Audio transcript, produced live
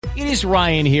It is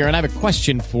Ryan here, and I have a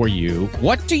question for you.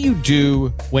 What do you do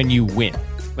when you win?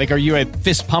 Like, are you a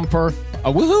fist pumper,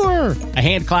 a woohooer, a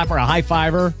hand clapper, a high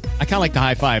fiver? I kind of like the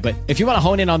high five, but if you want to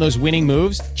hone in on those winning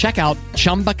moves, check out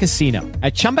Chumba Casino.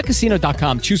 At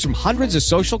ChumbaCasino.com, choose from hundreds of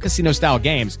social casino-style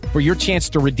games for your chance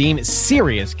to redeem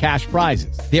serious cash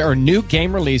prizes. There are new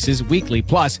game releases weekly,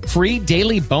 plus free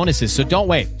daily bonuses. So don't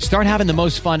wait. Start having the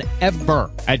most fun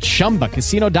ever at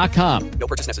ChumbaCasino.com. No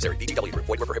purchase necessary. VGW Group.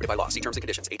 Void where prohibited by law. See terms and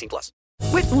conditions. 18+.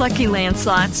 With Lucky Land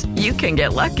Slots, you can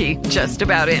get lucky just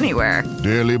about anywhere.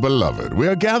 Dearly beloved, we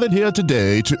are gathered here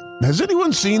today to... Has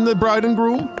anyone seen the bride and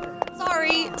groom?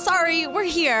 Sorry, we're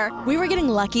here. We were getting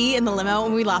lucky in the limo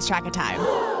and we lost track of time.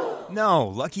 No,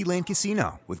 Lucky Land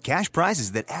Casino, with cash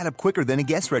prizes that add up quicker than a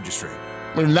guest registry.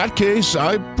 In that case,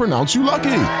 I pronounce you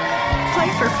lucky.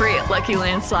 Play for free at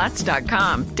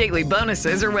LuckyLandSlots.com. Daily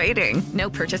bonuses are waiting. No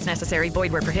purchase necessary.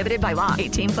 Void where prohibited by law.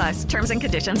 18+. Terms and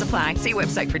conditions apply. See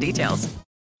website for details.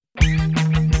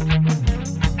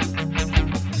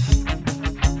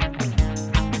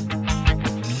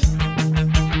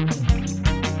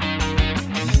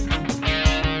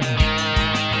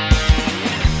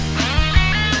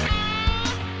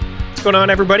 What's going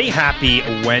on, everybody? Happy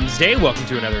Wednesday. Welcome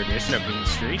to another edition of Mean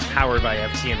Streets, powered by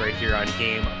FTN right here on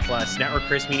Game Plus Network.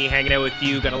 Chris Meany hanging out with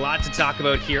you. Got a lot to talk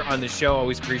about here on the show.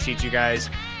 Always appreciate you guys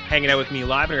hanging out with me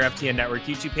live on our FTN Network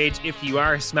YouTube page. If you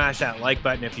are, smash that like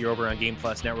button. If you're over on Game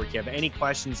Plus Network, you have any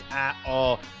questions at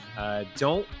all,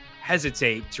 don't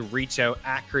hesitate to reach out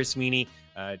at Chris Meany.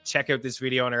 Check out this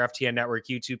video on our FTN Network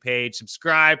YouTube page.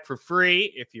 Subscribe for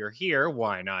free. If you're here,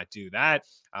 why not do that?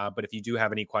 But if you do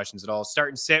have any questions at all, start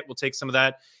and sit. We'll take some of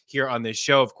that here on this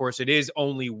show. Of course, it is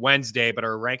only Wednesday, but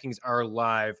our rankings are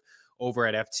live over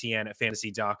at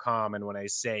ftnfantasy.com. And when I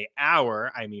say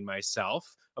our, I mean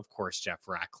myself, of course, Jeff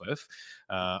Ratcliffe,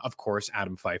 of course,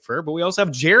 Adam Pfeiffer, but we also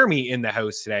have Jeremy in the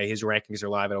house today. His rankings are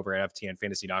live over at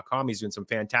ftnfantasy.com. He's doing some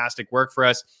fantastic work for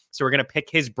us. So we're going to pick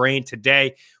his brain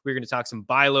today. We're going to talk some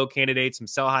buy low candidates, some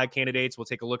sell high candidates. We'll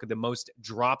take a look at the most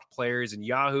dropped players in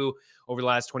Yahoo over the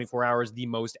last 24 hours, the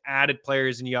most added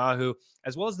players in Yahoo,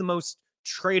 as well as the most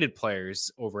traded players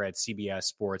over at CBS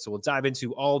Sports. So we'll dive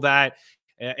into all that.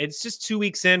 It's just 2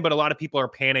 weeks in, but a lot of people are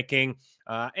panicking.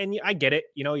 And I get it.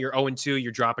 You know, you're 0-2.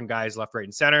 You're dropping guys left, right,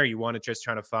 and center. You want to just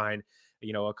try to find,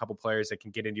 you know, a couple players that can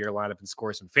get into your lineup and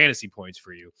score some fantasy points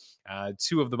for you.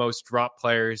 Two of the most dropped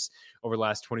players over the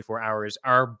last 24 hours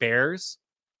are Bears.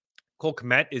 Cole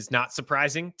Kmet is not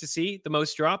surprising to see the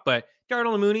most drop, but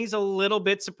Darnell Mooney's a little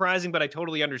bit surprising, but I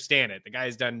totally understand it. The guy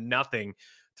has done nothing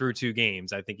through 2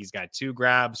 games. I think he's got 2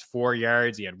 grabs, 4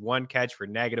 yards. He had 1 catch for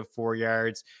 -4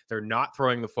 yards. They're not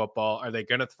throwing the football. Are they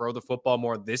going to throw the football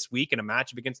more this week in a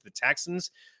matchup against the Texans?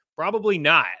 Probably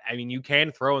not. I mean, you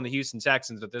can throw in the Houston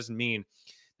Texans, but that doesn't mean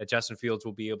that Justin Fields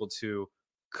will be able to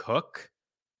cook.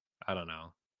 I don't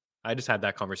know. I just had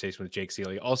that conversation with Jake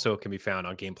Seeley. Also can be found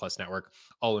on Game Plus Network,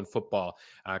 All in Football.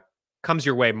 Comes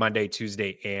your way Monday,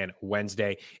 Tuesday, and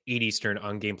Wednesday, 8 Eastern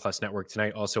on Game Plus Network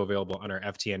tonight. Also available on our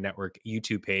FTN Network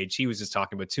YouTube page. He was just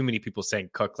talking about too many people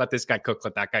saying cook. Let this guy cook.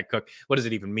 Let that guy cook. What does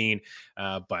it even mean?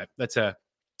 But that's a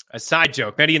side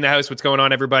joke. Betty in the house. What's going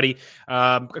on, everybody?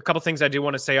 A couple things I do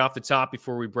want to say off the top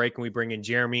before we break and we bring in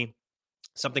Jeremy.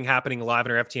 Something happening live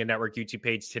on our FTN Network YouTube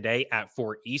page today at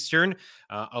 4 Eastern.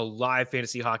 A live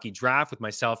fantasy hockey draft with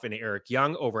myself and Eric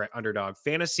Young over at Underdog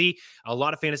Fantasy. A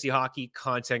lot of fantasy hockey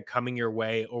content coming your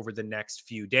way over the next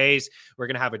few days. We're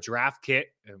going to have a draft kit.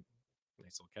 Nice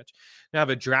little catch. We're going to have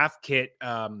a draft kit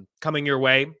coming your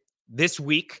way this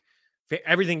week.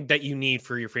 Everything that you need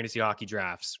for your fantasy hockey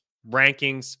drafts.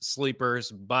 Rankings,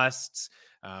 sleepers, busts,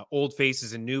 old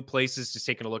faces and new places. Just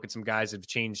taking a look at some guys that have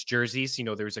changed jerseys. You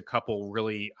know, there's a couple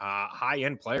really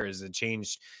high-end players that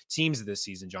changed teams this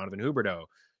season. Jonathan Huberdeau,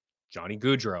 Johnny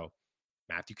Gaudreau,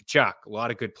 Matthew Tkachuk. A lot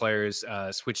of good players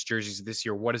switched jerseys this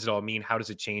year. What does it all mean? How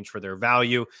does it change for their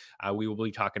value? We will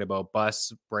be talking about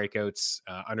busts, breakouts,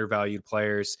 undervalued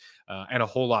players, and a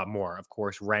whole lot more. Of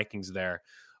course, rankings there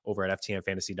over at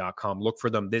ftnfantasy.com. Look for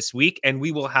them this week. And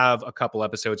we will have a couple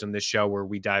episodes on this show where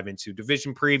we dive into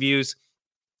division previews,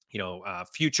 you know,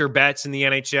 future bets in the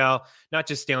NHL, not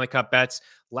just Stanley Cup bets.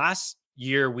 Last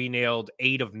year, we nailed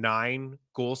 8 of 9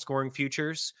 goal scoring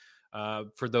futures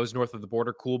for those north of the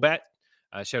border. Cool Bet.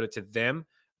 Shout out to them.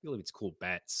 I believe it's Cool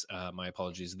Bets. My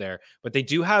apologies there. But they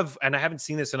do have, and I haven't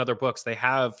seen this in other books, they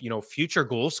have, you know, future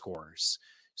goal scorers.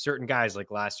 Certain guys,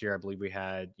 like last year, I believe we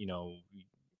had, you know,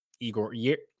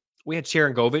 We had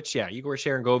Sharon Govich. Yeah, Igor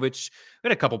Sharon Govich. We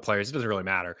had a couple players. It doesn't really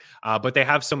matter. But they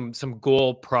have some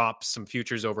goal props, some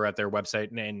futures over at their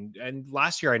website. And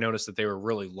last year I noticed that they were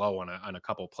really low on a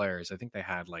couple players. I think they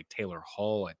had like Taylor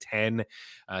Hull at 10,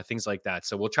 things like that.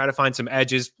 So we'll try to find some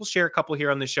edges. We'll share a couple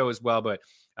here on the show as well, but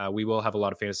we will have a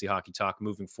lot of fantasy hockey talk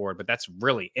moving forward. But that's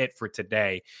really it for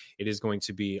today. It is going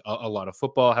to be a lot of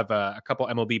football. I have a couple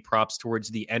MLB props towards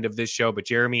the end of this show, but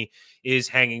Jeremy is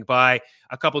hanging by.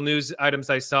 A couple news items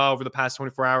I saw over the past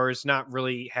 24 hours, not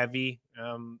really heavy.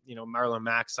 Marlon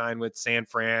Mack signed with San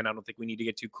Fran. I don't think we need to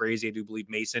get too crazy. I do believe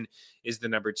Mason is the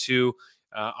number 2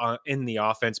 in the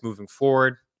offense moving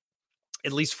forward,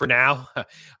 at least for now.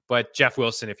 But Jeff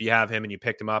Wilson, if you have him and you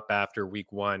picked him up after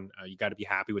week 1, you got to be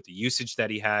happy with the usage that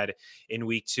he had in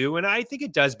week 2. And I think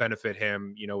it does benefit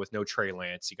him, with no Trey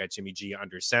Lance. You got Jimmy G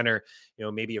under center,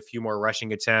 maybe a few more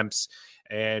rushing attempts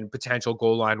and potential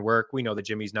goal line work. We know that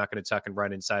Jimmy's not going to tuck and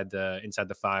run inside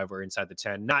the 5 or inside the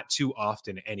 10, not too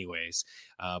often anyways.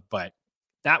 But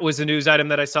that was a news item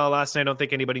that I saw last night. I don't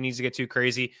think anybody needs to get too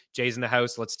crazy. Jay's in the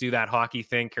house. Let's do that hockey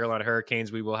thing. Carolina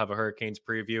Hurricanes. We will have a Hurricanes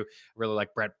preview. I really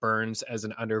like Brett Burns as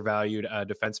an undervalued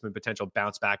defenseman, potential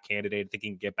bounce back candidate. I think he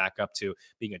can get back up to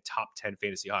being a top 10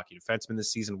 fantasy hockey defenseman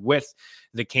this season with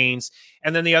the Canes.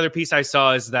 And then the other piece I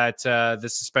saw is that the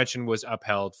suspension was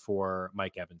upheld for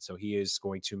Mike Evans. So he is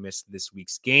going to miss this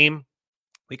week's game.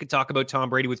 We could talk about Tom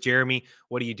Brady with Jeremy.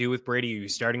 What do you do with Brady? Are you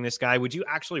starting this guy? Would you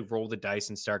actually roll the dice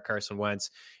and start Carson Wentz,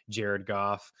 Jared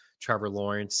Goff, Trevor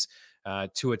Lawrence,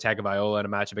 Tua Tagovailoa in a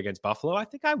matchup against Buffalo? I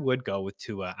think I would go with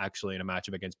Tua actually in a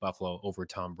matchup against Buffalo over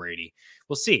Tom Brady.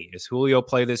 We'll see. Is Julio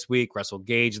play this week? Russell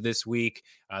Gage this week?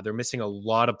 They're missing a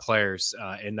lot of players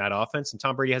in that offense, and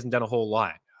Tom Brady hasn't done a whole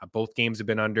lot. Both games have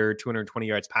been under 220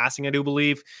 yards passing, I do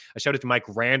believe. I showed it to Mike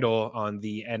Randall on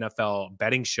the NFL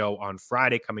betting show on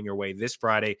Friday, coming your way this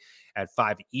Friday at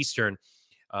 5 Eastern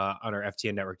on our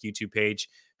FTN Network YouTube page.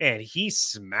 And he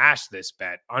smashed this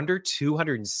bet. Under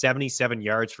 277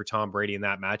 yards for Tom Brady in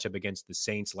that matchup against the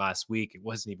Saints last week. It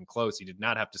wasn't even close. He did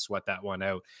not have to sweat that one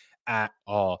out at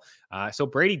all. So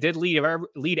Brady did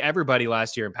lead everybody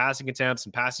last year in passing attempts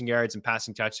and passing yards and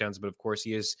passing touchdowns. But of course,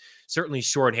 he is certainly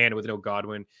shorthanded with no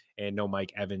Godwin and no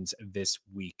Mike Evans this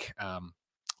week.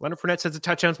 Leonard Fournette says the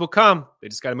touchdowns will come. They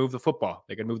just got to move the football.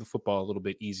 They got to move the football a little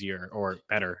bit easier or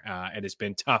better. And it's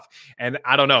been tough. And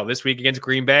I don't know, this week against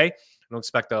Green Bay, I don't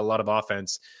expect a lot of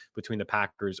offense between the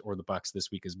Packers or the Bucs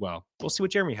this week as well. We'll see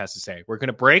what Jeremy has to say. We're going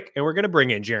to break and we're going to bring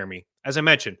in Jeremy. As I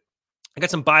mentioned, I got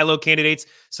some buy low candidates,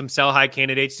 some sell high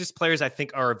candidates, just players I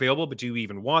think are available, but do you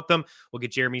even want them? We'll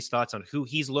get Jeremy's thoughts on who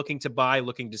he's looking to buy,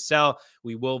 looking to sell.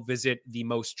 We will visit the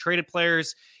most traded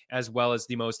players as well as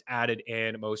the most added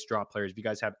and most dropped players. If you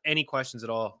guys have any questions at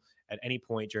all at any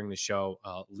point during the show,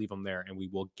 leave them there and we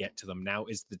will get to them. Now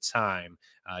is the time.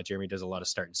 Jeremy does a lot of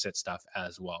start and sit stuff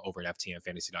as well over at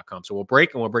ftnfantasy.com. So we'll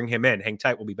break and we'll bring him in. Hang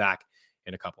tight. We'll be back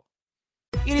in a couple.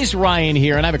 It is Ryan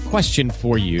here, and I have a question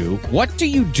for you. What do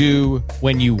you do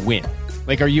when you win?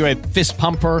 Like, are you a fist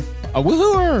pumper, a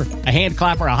woohooer, a hand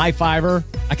clapper, a high fiver?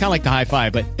 I kind of like the high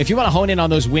five, but if you want to hone in on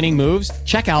those winning moves,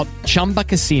 check out Chumba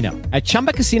Casino. At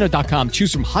ChumbaCasino.com,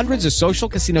 choose from hundreds of social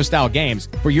casino-style games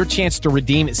for your chance to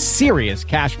redeem serious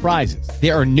cash prizes.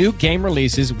 There are new game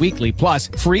releases weekly, plus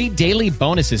free daily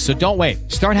bonuses. So don't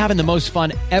wait. Start having the most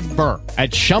fun ever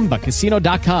at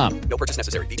ChumbaCasino.com. No purchase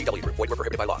necessary. VGW Group. Void where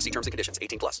prohibited by law. See terms and conditions.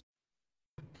 18+.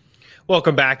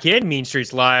 Welcome back in Mean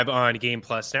Streets Live on Game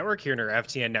Plus Network here in our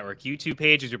FTN Network YouTube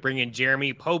page. As we bring in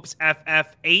Jeremy Popes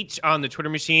FFH on the Twitter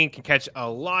machine, can catch a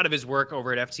lot of his work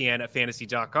over at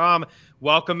FTNFantasy.com.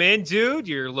 Welcome in, dude.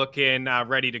 You're looking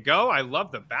ready to go. I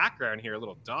love the background here. A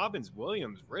little Dobbins,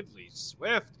 Williams, Ridley,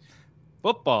 Swift,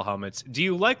 football helmets. Do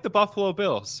you like the Buffalo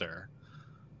Bills, sir?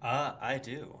 I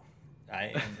do.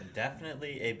 I am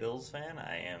definitely a Bills fan.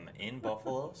 I am in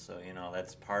Buffalo, so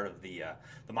that's part of the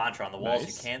mantra on the walls.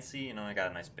 Nice. You can't see. I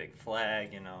got a nice big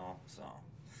flag. So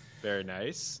very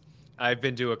nice. I've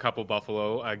been to a couple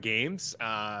Buffalo games.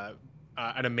 An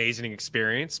amazing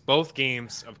experience. Both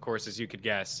games, of course, as you could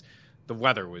guess, the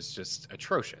weather was just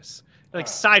atrocious. Like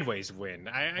sideways wind.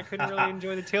 I couldn't really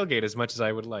enjoy the tailgate as much as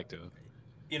I would like to.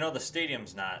 The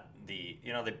stadium's not the.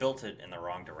 They built it in the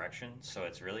wrong direction, so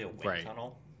it's really a wind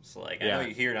tunnel. So I know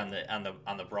you hear it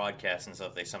on the broadcast and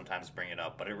stuff. They sometimes bring it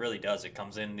up, but it really does. It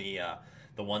comes in the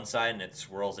one side and it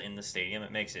swirls in the stadium.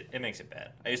 It makes it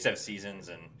bad. I used to have seasons,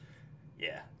 and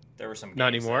there were some games. Not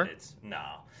anymore.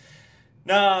 No.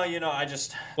 I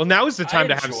just. Well, now is the time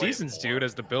to have seasons, dude.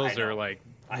 As the Bills are I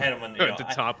had them at the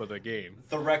top of the game.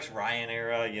 The Rex Ryan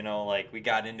era, we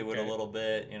got into it a little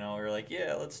bit. We were like,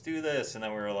 yeah, let's do this, and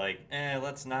then we were like,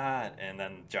 let's not. And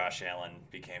then Josh Allen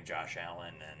became Josh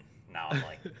Allen, and now I'm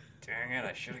like, dang it,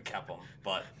 I should have kept them.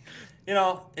 But, you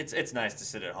know, it's nice to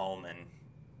sit at home and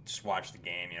just watch the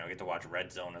game. You know, get to watch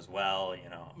Red Zone as well. You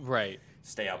know, right?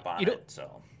 Stay up on it.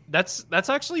 So that's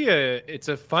actually it's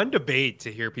a fun debate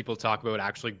to hear people talk about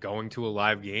actually going to a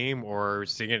live game or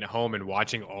sitting at home and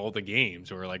watching all the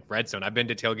games, or like Red Zone. I've been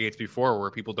to tailgates before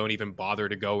where people don't even bother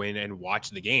to go in and watch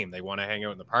the game. They want to hang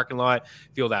out in the parking lot,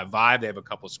 feel that vibe. They have a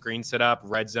couple screens set up.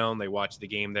 Red Zone, they watch the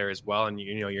game there as well, and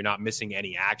you know you're not missing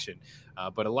any action.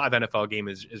 But a live NFL game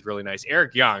is really nice.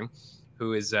 Eric Young,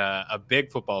 who is a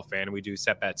big football fan, and we do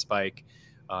Set Bet Spike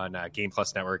on Game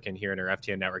Plus Network and here in our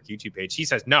FTN Network YouTube page. He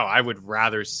says, no, I would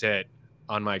rather sit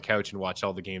on my couch and watch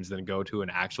all the games than go to an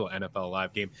actual NFL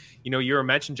live game. You know, you were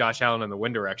mentioning Josh Allen in the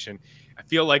wind direction. I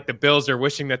feel like the Bills are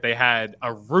wishing that they had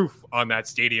a roof on that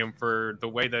stadium for the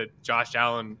way that Josh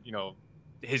Allen, you know,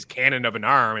 his cannon of an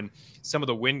arm and some of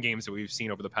the wind games that we've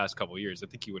seen over the past couple of years. I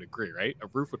think you would agree, right? A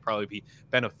roof would probably be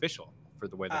beneficial for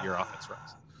the way that your offense runs.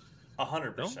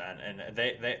 100%. And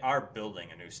they are building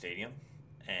a new stadium.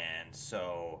 And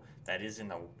so that is in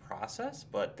the process,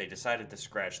 but they decided to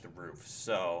scratch the roof.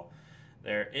 So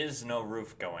there is no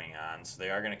roof going on. So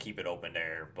they are going to keep it open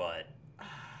air. But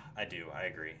I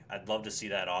agree. I'd love to see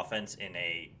that offense in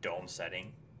a dome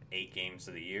setting, 8 games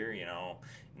of the year, you know,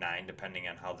 9 depending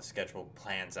on how the schedule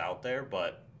plans out there.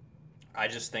 But I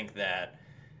just think that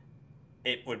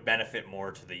it would benefit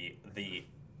more to the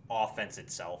offense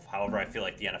itself. However, I feel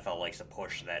like the NFL likes to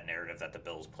push that narrative that the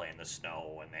Bills play in the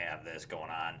snow and they have this going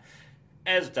on,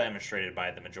 as demonstrated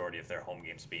by the majority of their home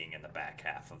games being in the back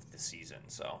half of the season.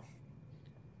 So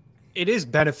it is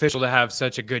beneficial to have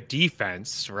such a good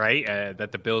defense, right?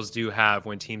 That the Bills do have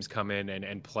when teams come in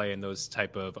and play in those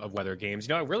type of weather games.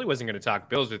 You know, I really wasn't going to talk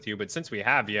Bills with you, but since we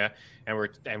have you and we're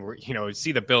you know,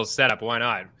 see the Bills set up, why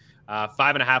not?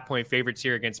 5.5 point favorites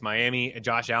here against Miami.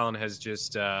 Josh Allen has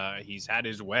just he's had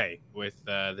his way with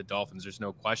the Dolphins. There's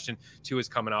no question. Tua's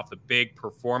coming off the big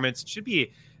performance. It should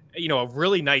be, you know, a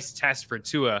really nice test for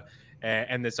Tua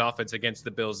and this offense against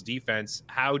the Bills defense.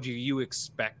 How do you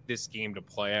expect this game to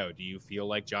play out? Do you feel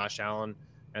like Josh Allen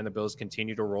and the Bills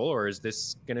continue to roll, or is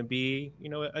this going to be, you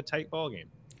know, a tight ball game?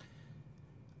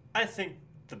 I think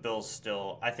the Bills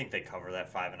I think they cover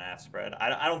that 5.5 spread.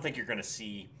 I don't think you're going to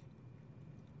see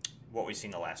what we've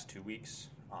seen the last 2 weeks.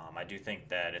 I do think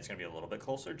that it's going to be a little bit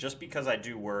closer, just because I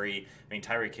do worry. I mean,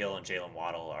 Tyreek Hill and Jalen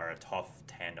Waddle are a tough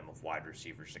tandem of wide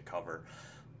receivers to cover.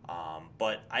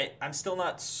 But I'm still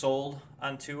not sold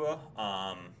on Tua,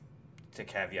 to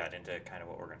caveat into kind of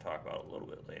what we're going to talk about a little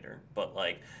bit later. But,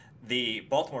 like, the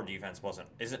Baltimore defense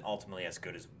isn't ultimately as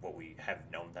good as what we have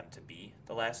known them to be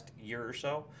the last year or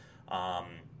so.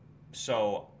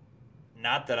 So,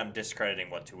 not that I'm discrediting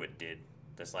what Tua did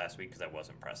this last week, because that was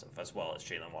impressive, as well as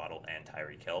Jalen Waddle and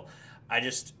Tyreek Hill.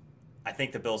 I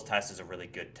think the Bills' test is a really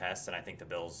good test, and I think the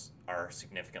Bills are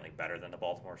significantly better than the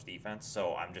Baltimore's defense.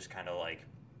 So I'm just kind of like,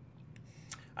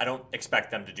 I don't expect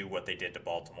them to do what they did to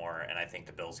Baltimore, and I think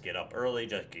the Bills get up early.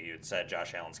 Just like you had said,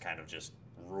 Josh Allen's kind of just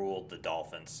ruled the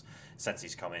Dolphins since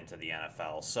he's come into the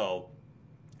NFL. So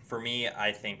for me,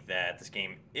 I think that this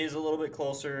game is a little bit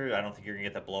closer. I don't think you're going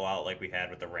to get the blowout like we had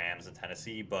with the Rams in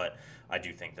Tennessee, but I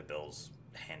do think the Bills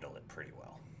handle it pretty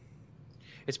well.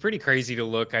 It's pretty crazy to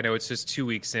look. I know it's just 2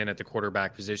 weeks in at the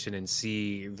quarterback position and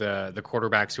see the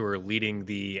quarterbacks who are leading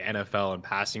the NFL in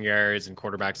passing yards and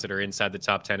quarterbacks that are inside the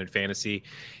top 10 in fantasy.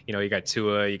 You know, you got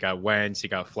Tua, you got Wentz, you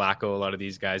got Flacco, a lot of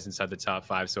these guys inside the top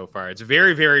 5 so far. It's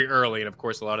very, very early. And of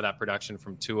course, a lot of that production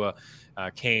from Tua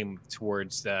came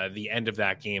towards the end of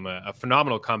that game, a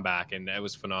phenomenal comeback. And it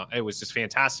was just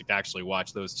fantastic to actually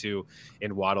watch those two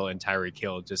in Waddle and Tyreek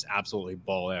Hill just absolutely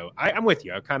ball out. I'm with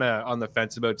you. I'm kind of on the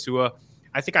fence about Tua.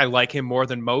 I think I like him more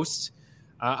than most.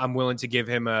 I'm willing to give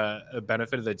him a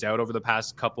benefit of the doubt over the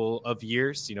past couple of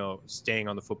years. You know, staying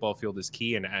on the football field is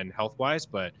key and health-wise,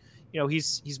 but you know,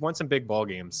 he's won some big ball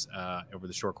games over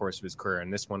the short course of his career,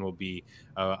 and this one will be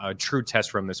a true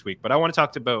test for him this week. But I want to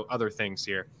talk about other things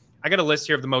here. I got a list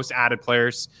here of the most added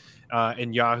players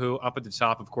in Yahoo. Up at the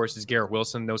top, of course, is Garrett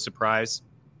Wilson. No surprise.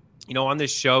 You know, on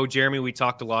this show, Jeremy, we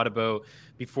talked a lot about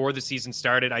before the season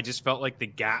started. I just felt like the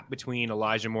gap between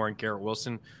Elijah Moore and Garrett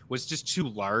Wilson was just too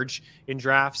large in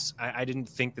drafts. I didn't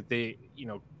think that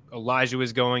Elijah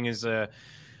was going as a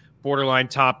borderline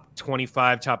top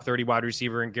 25, top 30 wide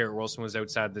receiver, and Garrett Wilson was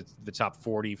outside the top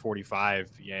 40,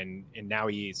 45. And now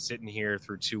he's sitting here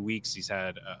through 2 weeks. He's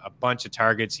had a bunch of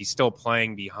targets. He's still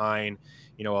playing behind,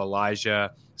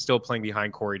 Elijah, still playing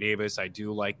behind Corey Davis. I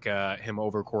do like him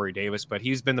over Corey Davis, but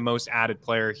he's been the most added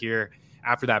player here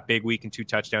after that big week and 2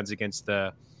 touchdowns against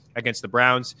the against the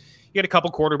Browns. You got a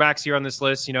couple quarterbacks here on this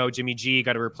list. Jimmy G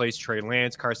got to replace Trey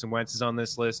Lance. Carson Wentz is on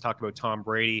this list. Talk about Tom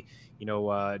Brady,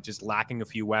 just lacking a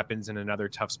few weapons in another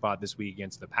tough spot this week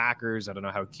against the Packers. I don't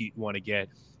know how cute you want to get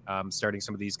starting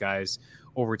some of these guys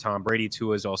over Tom Brady.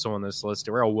 Tua is also on this list.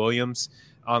 Darrell Williams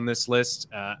on this list.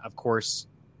 Of course,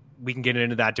 we can get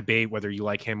into that debate whether you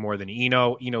like him more than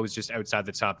Eno. Eno is just outside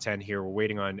the top 10 here. We're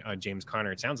waiting on James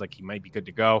Conner. It sounds like he might be good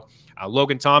to go.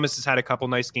 Logan Thomas has had a couple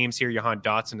nice games here. Jahan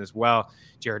Dotson as well.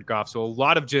 Jared Goff. So a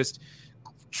lot of just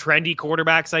trendy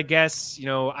quarterbacks, I guess.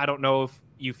 I don't know if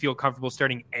you feel comfortable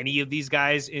starting any of these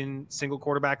guys in single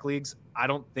quarterback leagues. I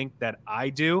don't think that I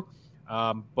do.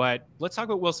 But let's talk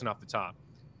about Wilson off the top.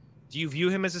 Do you view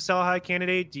him as a sell high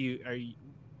candidate?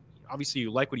 Obviously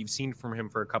you like what you've seen from him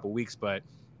for a couple weeks, but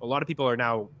a lot of people are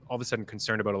now all of a sudden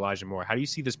concerned about Elijah Moore. How do you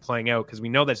see this playing out? Because we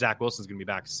know that Zach Wilson's going to be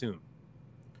back soon.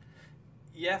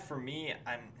 Yeah, for me,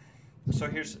 so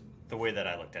here's the way that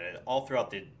I looked at it. All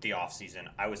throughout the offseason,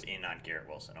 I was in on Garrett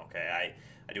Wilson, okay?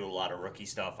 I do a lot of rookie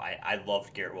stuff. I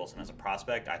loved Garrett Wilson as a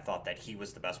prospect. I thought that he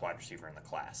was the best wide receiver in the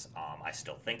class. I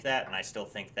still think that, and I still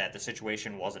think that the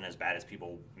situation wasn't as bad as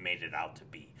people made it out to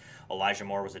be. Elijah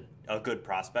Moore was a good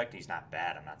prospect. He's not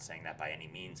bad. I'm not saying that by any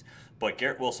means. But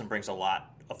Garrett Wilson brings a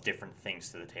lot of different things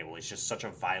to the table. He's just such a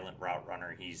violent route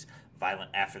runner. He's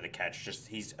violent after the catch.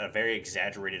 He's a very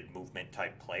exaggerated movement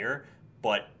type player,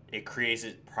 but it creates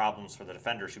problems for the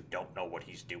defenders who don't know what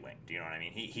he's doing. Do you know what I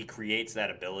mean? He creates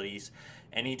that abilities,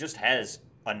 and he just has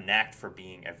a knack for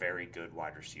being a very good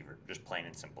wide receiver, just plain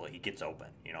and simple. He gets open.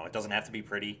 It doesn't have to be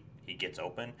pretty. He gets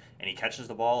open, and he catches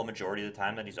the ball a majority of the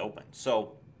time that he's open.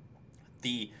 So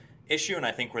the issue, and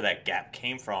I think where that gap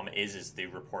came from, is the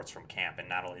reports from camp. And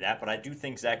not only that, but I do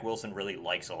think Zach Wilson really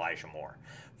likes Elijah Moore.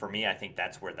 For me, I think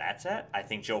that's where that's at. I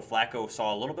think Joe Flacco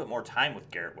saw a little bit more time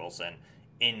with Garrett Wilson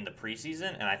in the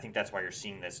preseason, and I think that's why you're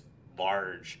seeing this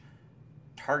large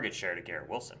target share to Garrett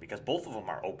Wilson, because both of them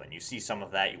are open. You see some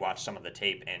of that, you watch some of the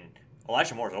tape, and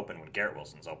Elijah Moore's open when Garrett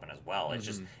Wilson's open as well. Mm-hmm. It's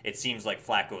just, it seems like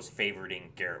Flacco's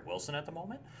favoriting Garrett Wilson at the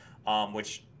moment,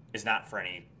 which is not for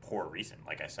any poor reason.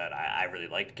 Like I said, I really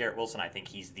liked Garrett Wilson. I think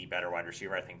he's the better wide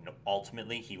receiver. I think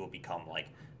ultimately he will become like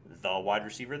the wide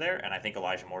receiver there, and I think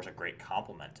Elijah Moore's a great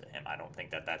complement to him. I don't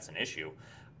think that that's an issue.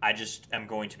 I just am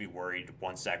going to be worried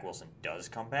once Zach Wilson does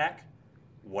come back,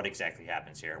 what exactly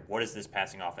happens here? What does this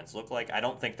passing offense look like? I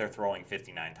don't think they're throwing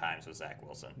 59 times with Zach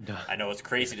Wilson. I know it's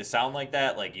crazy to sound like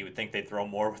that. Like, you would think they'd throw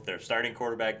more with their starting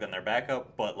quarterback than their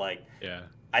backup, but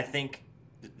I think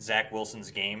Zach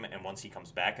Wilson's game, and once he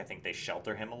comes back, I think they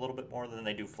shelter him a little bit more than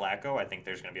they do Flacco. I think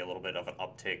there's going to be a little bit of an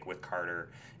uptick with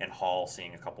Carter and Hall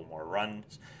seeing a couple more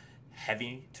runs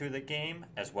heavy to the game,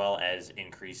 as well as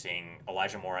increasing.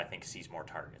 Elijah Moore, I think, sees more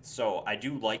targets. So I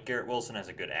do like Garrett Wilson as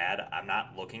a good add. I'm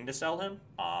not looking to sell him,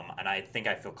 and I think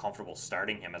I feel comfortable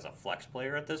starting him as a flex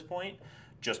player at this point,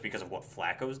 just because of what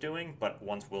Flacco's doing. But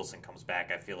once Wilson comes back,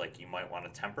 I feel like you might want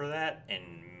to temper that and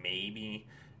maybe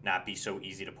not be so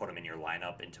easy to put him in your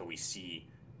lineup until we see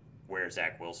where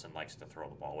Zach Wilson likes to throw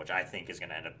the ball, which I think is going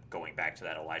to end up going back to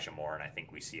that Elijah Moore, and I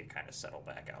think we see it kind of settle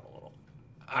back out a little.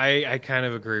 I kind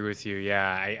of agree with you. Yeah,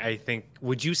 I think,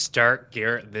 would you start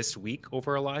Garrett this week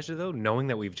over Elijah, though, knowing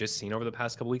that we've just seen over the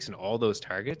past couple weeks and all those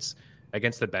targets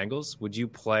against the Bengals? Would you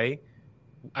play?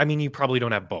 I mean, you probably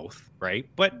don't have both, right?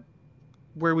 But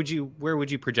where would you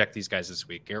project these guys this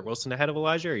week? Garrett Wilson ahead of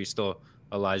Elijah, or are you still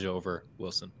Elijah over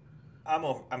Wilson?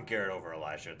 I'm Garrett over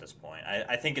Elijah at this point.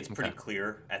 I think it's pretty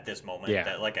clear at this moment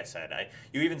that, like I said,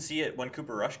 you even see it when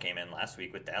Cooper Rush came in last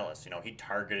week with Dallas. He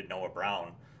targeted Noah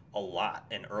Brown a lot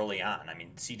and early on. I mean,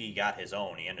 CD got his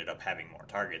own. He ended up having more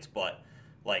targets, but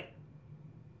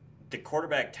the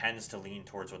quarterback tends to lean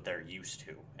towards what they're used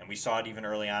to. And we saw it even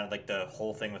early on, like the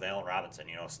whole thing with Allen Robinson.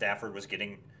 Stafford was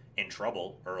getting in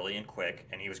trouble early and quick,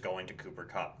 and he was going to Cooper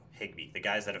Kupp, Higbee, the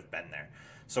guys that have been there.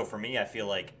 So for me, I feel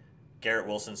like Garrett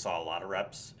Wilson saw a lot of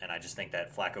reps, and I just think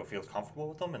that Flacco feels comfortable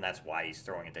with them, and that's why he's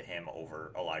throwing it to him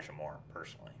over Elijah Moore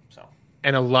personally. So.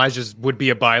 And Elijah's would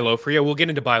be a buy low for you. We'll get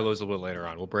into buy lows a little bit later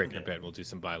on. We'll break it a bit. We'll do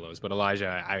some buy lows. But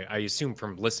Elijah, I assume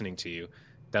from listening to you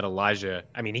that Elijah,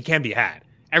 I mean, he can be had.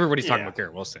 Everybody's talking about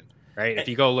Garrett Wilson, right? If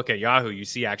you go look at Yahoo, you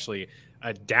see actually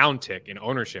a downtick in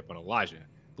ownership on Elijah.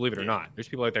 Believe it or not. There's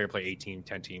people out there who play 18,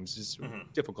 10 teams. It's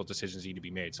difficult decisions need to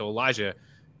be made. So Elijah,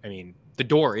 I mean, the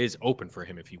door is open for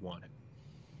him if he wanted.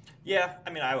 Yeah, I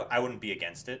mean, I wouldn't be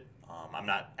against it. I'm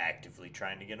not actively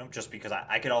trying to get him, just because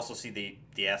I could also see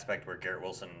the aspect where Garrett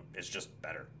Wilson is just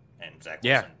better, and Zach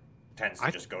Wilson tends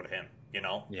to just go to him,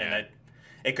 Yeah. And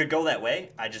it could go that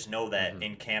way. I just know that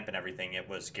in camp and everything, it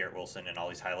was Garrett Wilson and all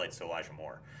these highlights to Elijah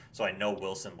Moore. So I know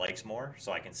Wilson likes Moore,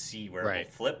 so I can see where it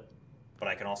will flip, but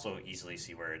I can also easily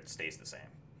see where it stays the same.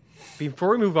 Before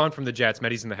we move on from the Jets,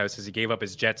 Medi's in the house as he gave up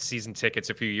his Jets season tickets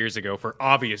a few years ago for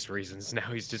obvious reasons.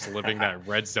 Now he's just living that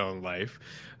red zone life.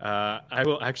 I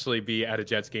will actually be at a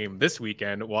Jets game this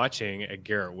weekend watching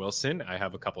Garrett Wilson. I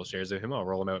have a couple shares of him. I'll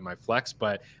roll him out in my flex,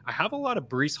 but I have a lot of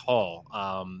Breece Hall.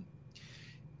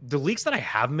 The leagues that I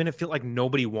have him in, it feel like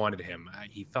nobody wanted him.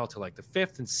 He fell to like the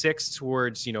 5th and 6th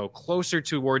towards, closer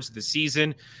towards the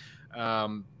season.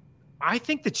 I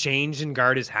think the change in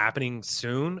guard is happening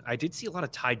soon. I did see a lot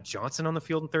of Ty Johnson on the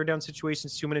field in third down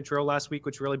situations, 2-minute drill last week,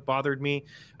 which really bothered me.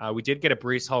 We did get a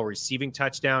Breece Hall receiving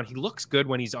touchdown. He looks good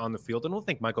when he's on the field. I don't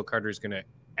think Michael Carter is going to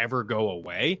ever go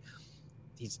away.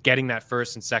 He's getting that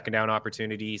first and second down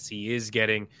opportunities. He is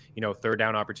getting, third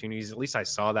down opportunities. At least I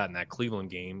saw that in that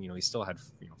Cleveland game. He still had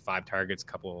 5 targets,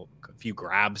 a few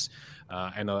grabs,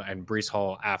 and Breece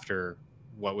Hall, after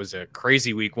what was a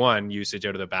crazy week 1 usage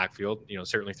out of the backfield,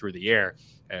 certainly through the air.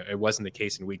 It wasn't the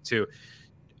case in week 2.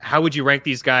 How would you rank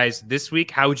these guys this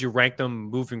week? How would you rank them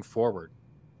moving forward?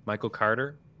 Michael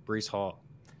Carter, Breece Hall.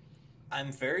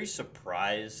 I'm very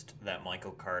surprised that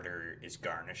Michael Carter is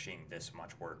garnishing this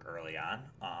much work early on.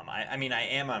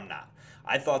 I'm not.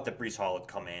 I thought that Breece Hall would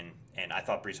come in, and I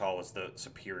thought Breece Hall was the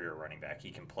superior running back.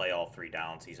 He can play all 3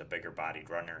 downs. He's a bigger-bodied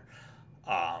runner.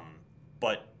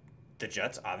 But the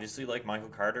Jets obviously like Michael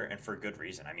Carter, and for good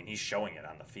reason. I mean, he's showing it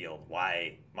on the field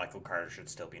why Michael Carter should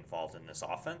still be involved in this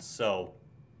offense. So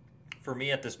for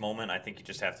me at this moment, I think you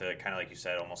just have to kind of, like you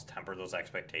said, almost temper those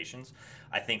expectations.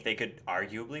 I think they could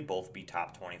arguably both be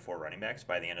top 24 running backs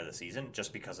by the end of the season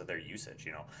just because of their usage.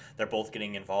 They're both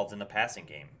getting involved in the passing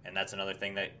game. And that's another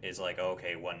thing that is like,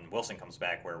 okay, when Wilson comes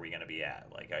back, where are we going to be at?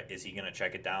 Like, is he going to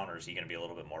check it down, or is he going to be a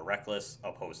little bit more reckless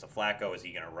opposed to Flacco? Is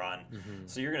he going to run? Mm-hmm.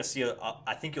 So you're going to see,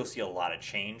 I think you'll see a lot of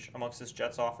change amongst this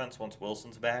Jets offense once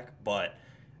Wilson's back. But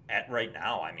at right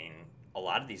now, I mean, a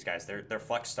lot of these guys, they're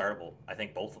flex startable. I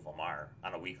think both of them are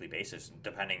on a weekly basis,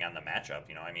 depending on the matchup.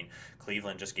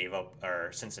 Cleveland just gave up,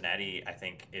 or Cincinnati, I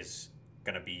think, is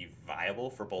going to be viable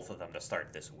for both of them to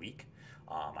start this week.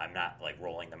 I'm not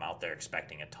rolling them out there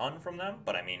expecting a ton from them,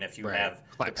 but I mean, if you have,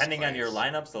 flex depending plays on your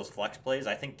lineups, those flex plays,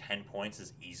 I think 10 points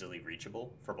is easily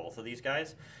reachable for both of these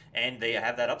guys, and they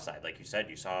have that upside. Like you said,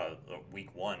 you saw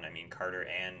week 1. I mean, Carter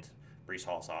and Breece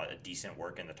Hall saw a decent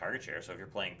work in the target share. So if you're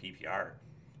playing PPR,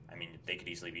 I mean, they could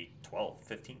easily be 12,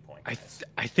 15 points.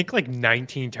 I think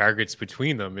 19 targets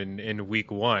between them in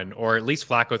week 1, or at least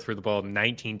Flacco threw the ball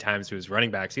 19 times to his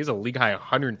running backs. He has a league high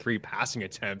 103 passing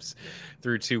attempts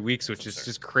through 2 weeks, which is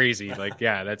just crazy.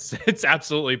 It's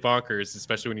absolutely bonkers,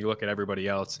 especially when you look at everybody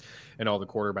else and all the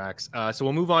quarterbacks. So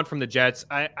we'll move on from the Jets.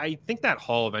 I think that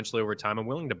Hall eventually over time, I'm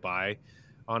willing to buy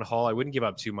on Hall. I wouldn't give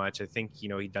up too much. I think, he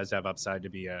does have upside to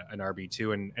be an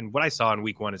RB2. And what I saw in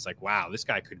week 1 is wow, this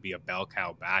guy could be a bell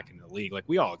cow back in the league. Like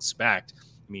we all expect.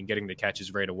 I mean, getting the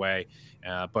catches right away.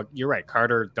 But you're right.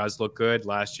 Carter does look good.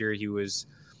 Last year he was,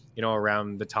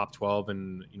 around the top 12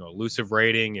 and, elusive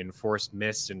rating and forced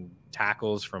miss and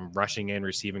tackles from rushing and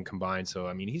receiving combined. So,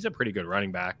 I mean, he's a pretty good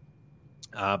running back.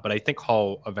 But I think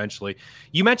Hall eventually.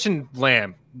 You mentioned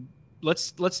Lamb.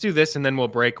 Let's do this and then we'll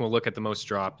break and we'll look at the most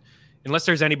dropped. Unless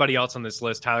there's anybody else on this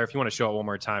list, Tyler, if you want to show it one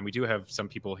more time, we do have some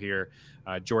people here.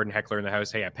 Jordan Heckler in the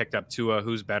house. Hey, I picked up Tua.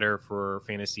 Who's better for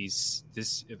fantasies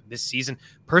this season?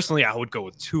 Personally, I would go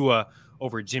with Tua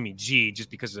over Jimmy G,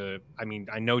 just because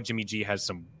I know Jimmy G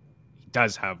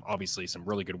does have obviously some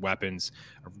really good weapons,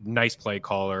 a nice play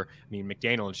caller. I mean,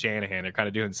 McDaniel and Shanahan are kind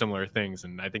of doing similar things,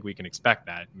 and I think we can expect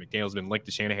that. McDaniel's been linked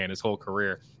to Shanahan his whole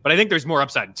career, but I think there's more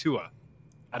upside in Tua.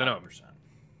 I don't know. 100%.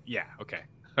 Yeah. Okay.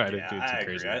 I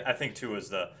agree. I think Tua is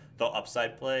the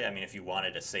upside play. I mean, if you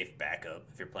wanted a safe backup,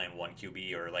 if you're playing 1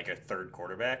 QB or a third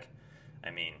quarterback,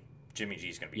 I mean, Jimmy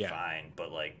G's going to be fine, but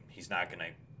he's not going to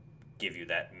give you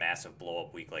that massive blow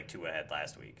up week like Tua had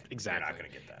last week. Exactly. You're not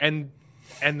going to get that.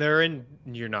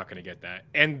 And you're not going to get that.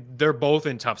 And they're both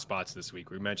in tough spots this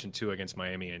week. We mentioned Tua against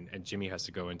Miami, and Jimmy has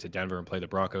to go into Denver and play the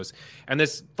Broncos. And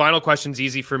this final question's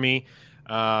easy for me.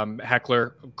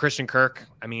 Heckler, Christian Kirk.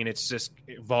 I mean, it's just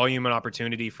volume and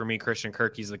opportunity for me. Christian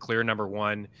Kirk, he's the clear number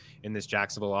 1 in this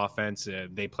Jacksonville offense.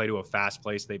 They play to a fast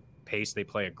pace. They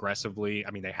play aggressively.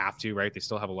 I mean, they have to, right? They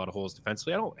still have a lot of holes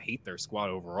defensively. I don't hate their squad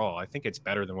overall. I think it's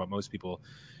better than what most people,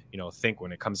 think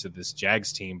when it comes to this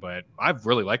Jags team. But I've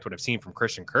really liked what I've seen from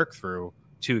Christian Kirk through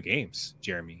 2 games,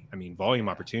 Jeremy. I mean, volume,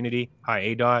 opportunity, high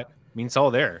ADOT. I mean, it's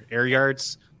all there. Air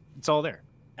yards, it's all there.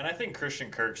 And I think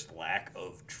Christian Kirk's lack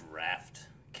of draft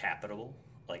capital,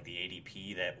 like the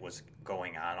ADP that was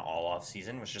going on all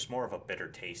offseason, was just more of a bitter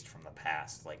taste from the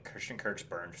past. Like, Christian Kirk's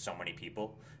burned so many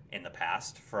people in the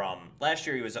past. From last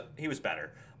year, he was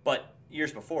better, but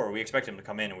years before, we expected him to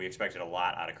come in and we expected a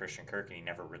lot out of Christian Kirk, and he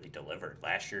never really delivered.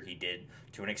 Last year he did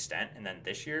to an extent, and then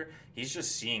this year he's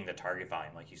just seeing the target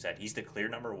volume. Like you said, he's the clear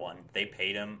number one. They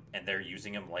paid him, and they're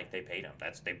using him like they paid him.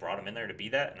 They brought him in there to be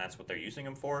that, and that's what they're using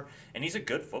him for. And he's a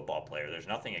good football player. There's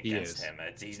nothing against him.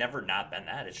 He's never not been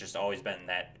that. It's just always been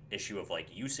that issue of like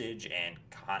usage and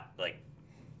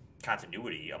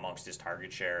continuity amongst his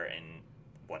target share and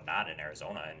whatnot in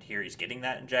Arizona. And here he's getting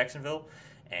that in Jacksonville.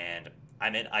 And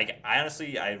I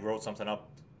honestly wrote something up,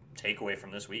 takeaway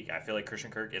from this week. I feel like Christian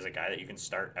Kirk is a guy that you can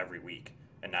start every week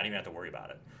and not even have to worry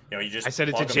about it. You just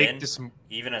plug him in,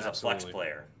 even as a flex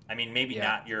player. I mean, maybe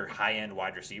not your high-end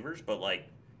wide receivers, but like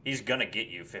he's going to get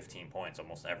you 15 points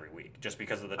almost every week just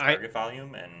because of the target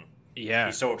volume. And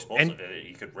he's so explosive that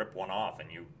he could rip one off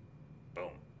and you,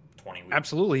 boom. 20 weeks.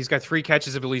 Absolutely. He's got 3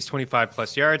 catches of at least 25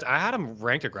 plus yards. I had him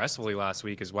ranked aggressively last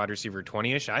week as wide receiver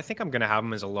 20-ish. I think I'm going to have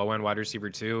him as a low-end wide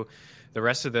receiver too the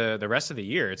rest of the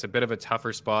year. It's a bit of a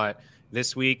tougher spot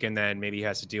this week, and then maybe he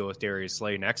has to deal with Darius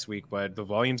Slay next week, but the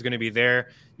volume's going to be there.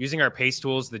 Using our pace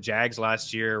tools, the Jags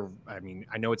last year, I mean,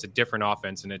 I know it's a different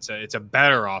offense, and it's a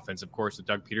better offense, of course, with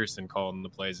Doug Peterson calling the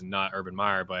plays and not Urban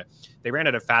Meyer, but they ran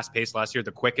at a fast pace last year,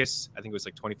 the quickest. I think it was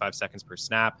like 25 seconds per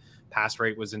snap. Pass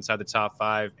rate was inside the top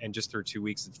 5, and just through 2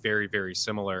 weeks, it's very, very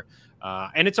similar.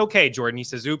 And it's okay, Jordan. He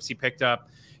says, oops, he picked up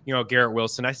Garrett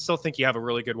Wilson. I still think you have a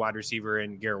really good wide receiver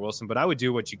in Garrett Wilson, but I would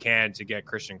do what you can to get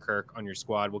Christian Kirk on your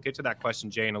squad. We'll get to that question,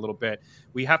 Jay, in a little bit.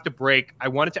 We have to break. I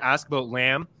wanted to ask about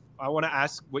Lamb. I want to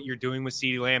ask what you're doing with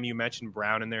CeeDee Lamb. You mentioned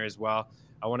Brown in there as well.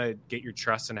 I want to get your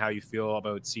trust in how you feel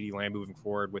about CeeDee Lamb moving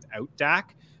forward without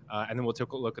Dak. And then we'll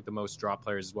take a look at the most drop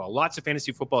players as well. Lots of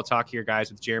fantasy football talk here,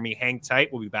 guys, with Jeremy. Hang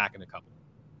tight. We'll be back in a couple.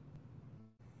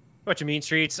 Bunch of Mean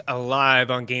Streets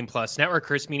live on Game Plus Network.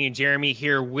 Chris Meany and Jeremy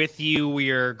here with you. We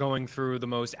are going through the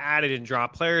most added and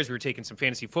drop players. We're taking some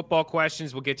fantasy football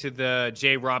questions. We'll get to the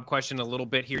J-Rob question a little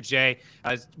bit here, Jay.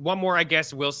 One more, I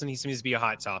guess. Wilson, he seems to be a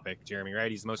hot topic, Jeremy, right?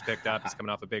 He's the most picked up. He's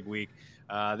coming off a big week.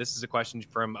 This is a question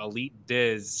from Elite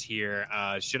Diz here.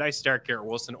 Should I start Garrett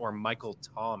Wilson or Michael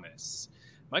Thomas?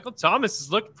 Michael Thomas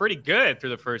has looked pretty good through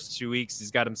the first 2 weeks.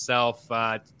 He's got himself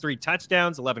 3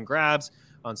 touchdowns, 11 grabs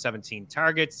on 17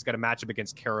 targets. He's got a matchup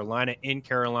against Carolina in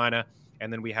Carolina.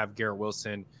 And then we have Garrett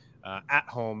Wilson at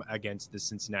home against the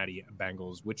Cincinnati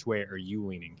Bengals. Which way are you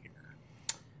leaning here?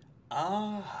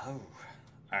 All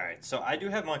right. So I do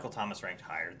have Michael Thomas ranked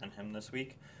higher than him this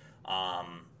week,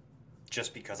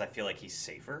 just because I feel like he's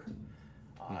safer.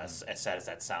 As sad as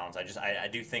that sounds, I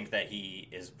do think that he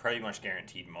is pretty much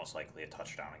guaranteed most likely a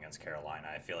touchdown against Carolina.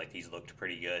 I feel like he's looked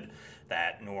pretty good.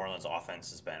 That New Orleans offense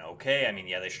has been okay. I mean,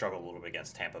 yeah, they struggled a little bit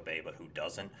against Tampa Bay, but who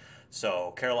doesn't?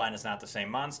 So Carolina's not the same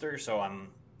monster, so I'm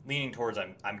leaning towards,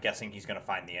 I'm guessing he's going to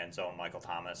find the end zone, Michael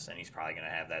Thomas, and he's probably going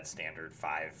to have that standard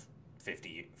 5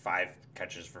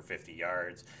 catches for 50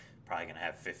 yards, probably going to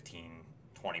have 15,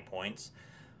 20 points.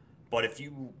 But if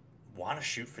you want to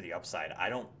shoot for the upside, I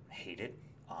don't hate it.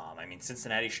 I mean,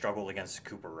 Cincinnati struggled against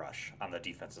Cooper Rush on the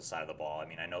defensive side of the ball. I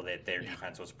mean, I know that their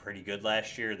defense was pretty good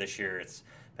last year. This year, it's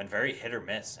been very hit or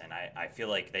miss, and I feel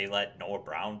like they let Noah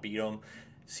Brown beat them.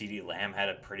 CeeDee Lamb had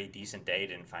a pretty decent day,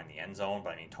 didn't find the end zone,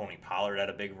 but I mean, Tony Pollard had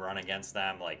a big run against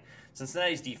them. Like,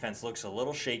 Cincinnati's defense looks a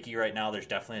little shaky right now. There's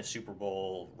definitely a Super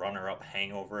Bowl runner-up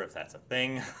hangover, if that's a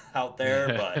thing out there,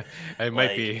 but it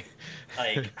might be.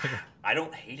 I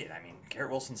don't hate it. I mean,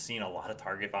 Garrett Wilson's seen a lot of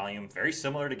target volume, very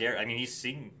similar to Garrett. I mean, he's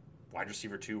seeing wide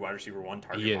receiver 2, wide receiver 1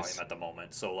 target volume at the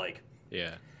moment. So,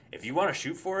 if you want to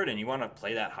shoot for it and you want to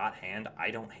play that hot hand,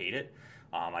 I don't hate it.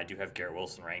 I do have Garrett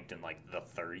Wilson ranked in the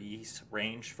 30s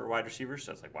range for wide receivers,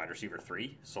 so it's wide receiver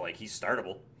 3. So he's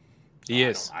startable. He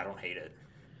is. I don't hate it.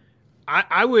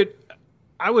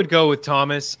 I would go with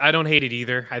Thomas. I don't hate it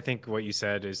either. I think what you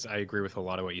said is, I agree with a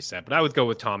lot of what you said, but I would go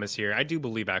with Thomas here. I do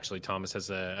believe actually Thomas has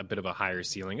a bit of a higher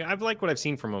ceiling. I've liked what I've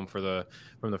seen from him from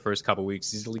the first couple of weeks.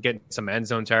 He's getting some end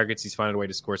zone targets. He's finding a way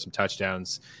to score some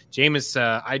touchdowns. Jameis,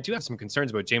 I do have some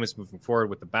concerns about Jameis moving forward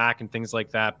with the back and things like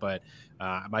that, but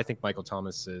I think Michael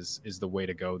Thomas is the way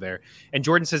to go there. And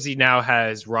Jordan says he now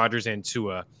has Rodgers and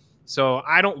Tua. So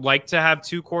I don't like to have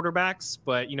 2 quarterbacks,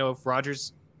 but if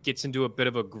Rodgers gets into a bit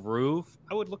of a groove,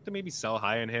 I would look to maybe sell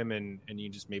high on him and you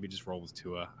just roll with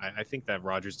Tua. I think that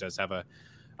Rodgers does have a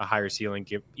higher ceiling,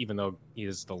 even though he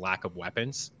has the lack of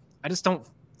weapons. I just don't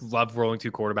love rolling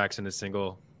 2 quarterbacks in a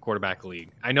single quarterback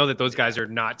league. I know that those guys are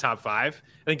not top 5.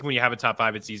 I think when you have a top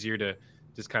 5, it's easier to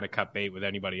just kind of cut bait with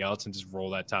anybody else and just roll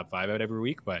that top 5 out every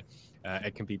week, but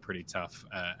it can be pretty tough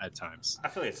at times. I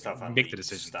feel like it's tough on make the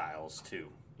decision styles too.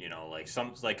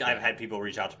 I've had people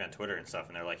reach out to me on Twitter and stuff,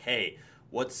 and they're like, "Hey,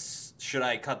 should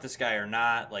I cut this guy or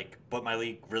not? Like, but my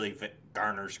league really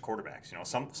garners quarterbacks. You know,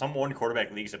 some one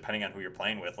quarterback leagues, depending on who you're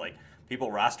playing with, like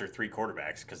people roster 3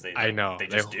 quarterbacks because they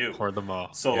just do hoard them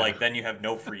all. So like then you have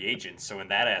no free agents. So in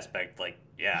that aspect, like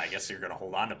I guess you're going to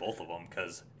hold on to both of them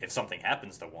because if something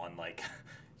happens to one, like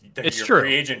your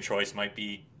free agent choice might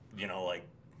be like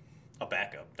a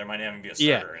backup. There might not even be a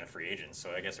starter and a free agent.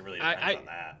 So I guess it really depends on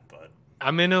that. But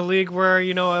I'm in a league where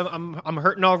I'm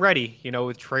hurting already.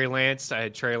 With Trey Lance, I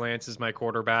had Trey Lance as my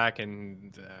quarterback,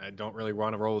 and I don't really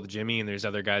want to roll with Jimmy. And there's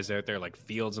other guys out there like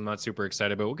Fields. I'm not super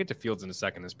excited, but we'll get to Fields in a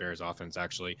second. This Bears offense,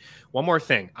 actually. One more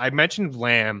thing, I mentioned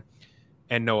Lamb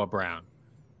and Noah Brown.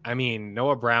 I mean,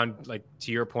 Noah Brown, like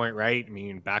to your point, right? I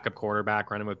mean, backup quarterback,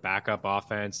 running with backup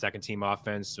offense, second team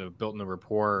offense, so built in a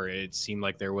rapport. It seemed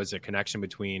like there was a connection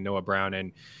between Noah Brown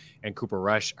and Cooper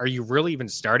Rush. Are you really even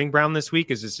starting Brown this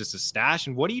week? Is this just a stash?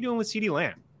 And what are you doing with CeeDee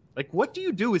Lamb? Like, what do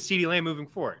you do with CeeDee Lamb moving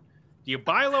forward? Do you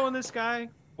buy low on this guy,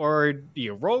 or do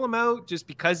you roll him out just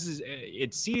because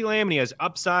it's CeeDee Lamb and he has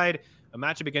upside, a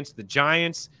matchup against the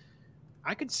Giants?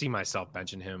 I could see myself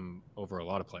benching him over a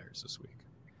lot of players this week.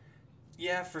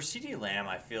 Yeah, for CeeDee Lamb,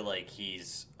 I feel like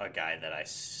he's a guy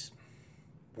that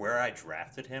where I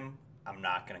drafted him, I'm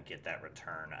not going to get that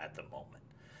return at the moment.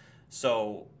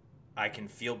 So I can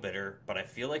feel bitter, but I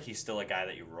feel like he's still a guy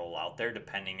that you roll out there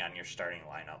depending on your starting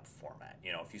lineup format.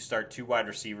 If you start 2 wide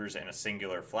receivers and a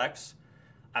singular flex,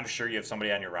 I'm sure you have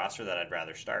somebody on your roster that I'd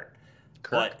rather start.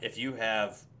 Kirk. But if you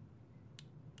have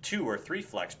 2 or 3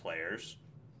 flex players,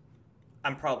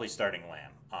 I'm probably starting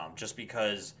Lamb. Just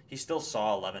because he still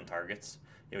saw 11 targets,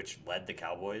 which led the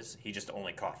Cowboys. He just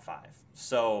only caught 5.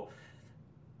 So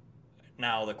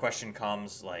now the question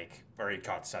comes, or he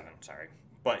caught 7, sorry.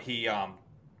 But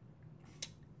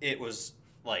it was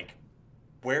like,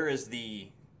 where is the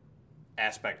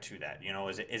aspect to that?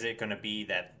 Is it going to be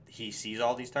that he sees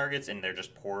all these targets and they're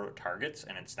just poor targets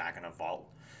and it's not going to vault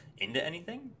into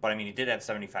anything? But I mean, he did have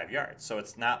 75 yards, so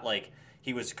it's not like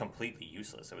he was completely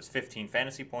useless. It was 15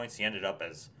 fantasy points. He ended up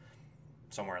as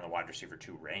somewhere in the wide receiver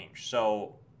 2 range.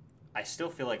 So I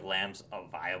still feel like Lamb's a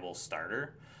viable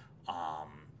starter.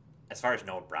 As far as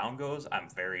Noah Brown goes, I'm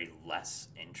very less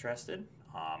interested.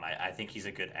 I think he's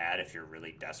a good add if you're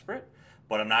really desperate,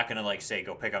 but I'm not going to say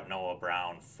go pick up Noah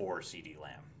Brown for CeeDee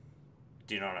Lamb.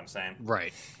 Do you know what I'm saying?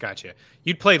 Right. Gotcha.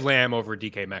 You'd play Lamb over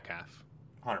DK Metcalf.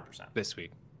 100%. This week.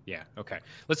 Yeah, okay.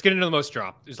 Let's get into the most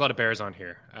dropped. There's a lot of Bears on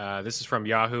here. This is from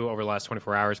Yahoo over the last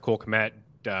 24 hours. Cole Kmet,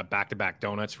 back-to-back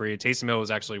donuts for you. Taysom Hill was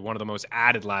actually one of the most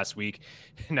added last week.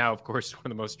 Now, of course, one of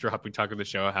the most dropped. We talked about the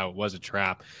show, how it was a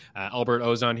trap. Albert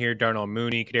O's on here. Darnell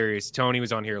Mooney. Kadarius Toney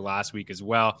was on here last week as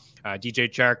well. DJ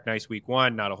Chark, nice week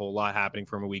 1. Not a whole lot happening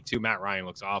from a week 2. Matt Ryan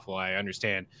looks awful. I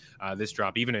understand this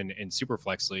drop. Even in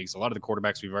Superflex leagues, a lot of the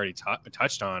quarterbacks we've already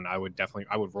touched on, I would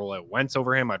roll out Wentz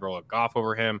over him. I'd roll out Goff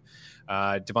over him.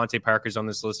 Devontae Parker's on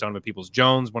this list. Donovan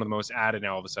Peoples-Jones, one of the most added,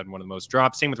 now all of a sudden one of the most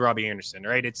dropped. Same with Robbie Anderson,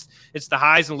 right? It's the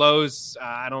highs and lows.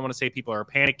 I don't want to say people are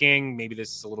panicking. Maybe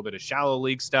this is a little bit of shallow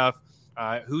league stuff.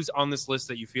 Who's on this list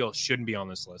that you feel shouldn't be on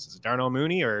this list? Is it Darnell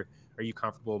Mooney, or are you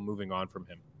comfortable moving on from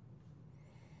him?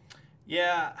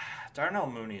 Yeah, Darnell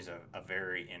Mooney's a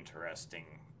very interesting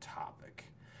topic.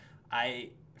 I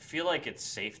feel like it's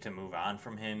safe to move on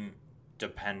from him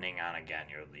depending on, again,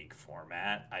 your league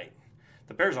format.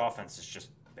 The Bears' offense is just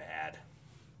bad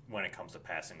when it comes to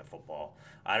passing the football.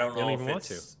 I don't know if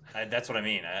it's... That's what I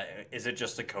mean. Is it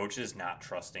just the coaches not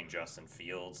trusting Justin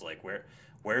Fields? Like,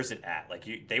 where's it at? Like,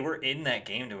 they were in that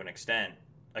game to an extent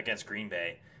against Green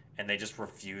Bay, and they just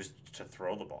refused to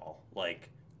throw the ball. Like,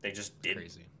 they just didn't.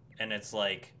 Crazy. And it's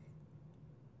like,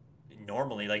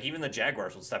 normally, like, even the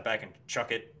Jaguars will step back and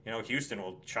chuck it. Houston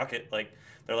will chuck it. Like,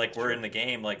 they're like, we're in the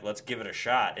game. Like, let's give it a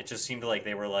shot. It just seemed like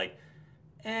they were like,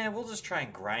 we'll just try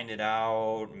and grind it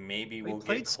out. Maybe we'll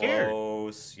get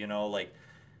close.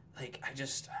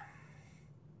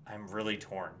 I'm really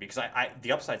torn because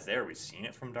the upside's there. We've seen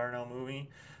it from Darnell Mooney,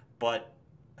 but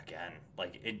again,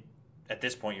 at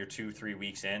this point, you're 2-3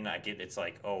 weeks in. I get it's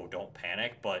like, oh, don't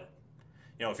panic, but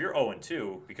if you're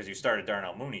 0-2 because you started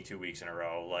Darnell Mooney 2 weeks in a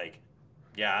row,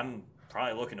 I'm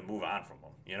probably looking to move on from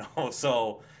him.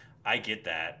 So I get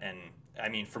that, and I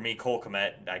mean, for me, Cole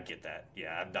Kmet, I get that.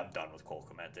 Yeah, I'm done with Cole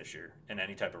Kmet this year. In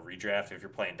any type of redraft, if you're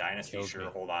playing Dynasty,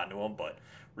 hold on to him. But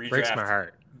redraft, breaks my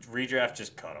heart. Redraft,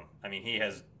 just cut him. I mean, he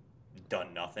has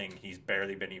done nothing. He's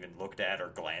barely been even looked at or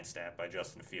glanced at by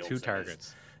Justin Fields. 2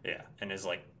 targets. And his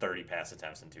 30 pass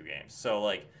attempts in 2 games. So,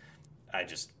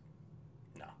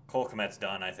 no. Cole Kmet's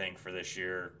done, I think, for this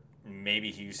year. Maybe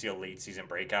you see a late season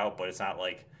breakout, but it's not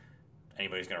like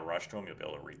anybody's going to rush to him. You'll be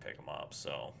able to re-pick him up.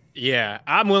 So yeah,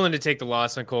 I'm willing to take the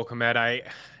loss on Cole Kmet.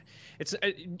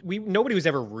 nobody was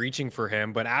ever reaching for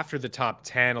him, but after the top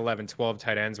 10, 11, 12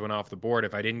 tight ends went off the board,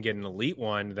 if I didn't get an elite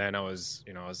one, then I was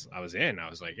in. I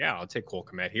was like, yeah, I'll take Cole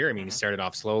Kmet here. I mean, he started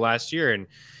off slow last year, and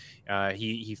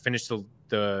he finished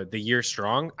the year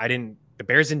strong. The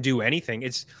Bears didn't do anything.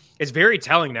 It's very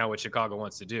telling now what Chicago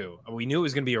wants to do. We knew it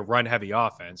was going to be a run-heavy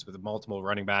offense with multiple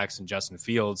running backs and Justin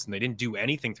Fields, and they didn't do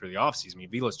anything through the offseason. I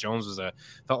mean, Velus Jones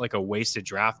felt like a wasted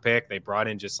draft pick. They brought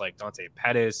in just like Dante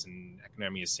Pettis and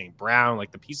Economia St. Brown.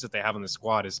 Like the pieces that they have on the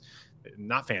squad is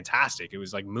not fantastic. It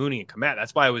was like Mooney and Kmet.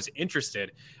 That's why I was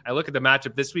interested. I look at the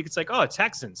matchup this week. It's like, oh,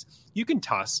 Texans. You can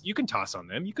toss on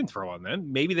them. You can throw on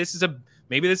them. Maybe this is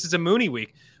a Mooney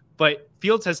week. But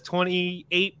Fields has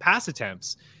 28 pass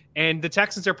attempts, and the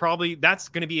Texans are that's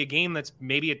going to be a game that's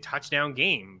maybe a touchdown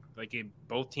game. Like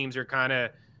both teams are kind of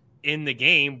in the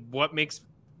game.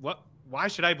 Why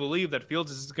should I believe that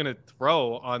Fields is going to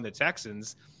throw on the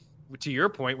Texans? To your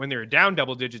point, when they're down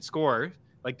double-digit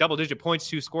points,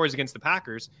 2 scores against the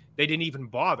Packers, they didn't even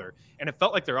bother. And it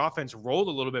felt like their offense rolled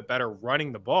a little bit better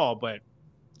running the ball, but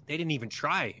they didn't even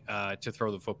try to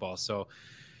throw the football. So,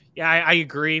 yeah, I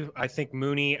agree. I think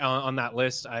Mooney on that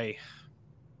list, if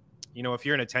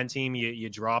you're in a 10 team, you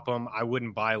drop him. I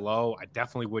wouldn't buy low. I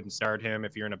definitely wouldn't start him.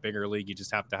 If you're in a bigger league, you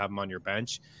just have to have him on your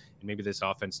bench. And maybe this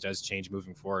offense does change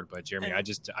moving forward. But Jeremy, I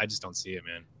just don't see it,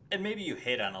 man. And maybe you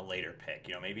hit on a later pick.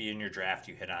 Maybe in your draft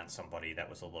you hit on somebody that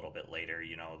was a little bit later,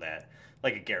 that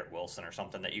like a Garrett Wilson or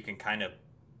something that you can kind of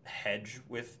hedge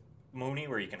with Mooney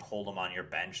where you can hold him on your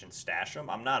bench and stash him.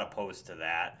 I'm not opposed to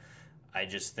that. I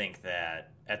just think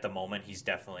that at the moment he's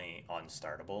definitely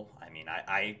unstartable. I mean,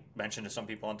 I mentioned to some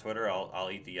people on Twitter, I'll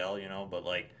eat the L, but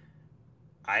like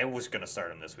I was going to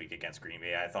start him this week against Green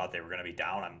Bay. I thought they were going to be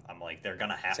down. I'm like, they're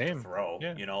going to have to throw,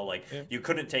 you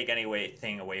couldn't take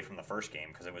anything away from the first game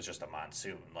because it was just a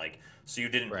monsoon. Like, so you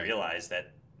didn't realize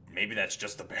that maybe that's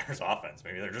just the Bears offense.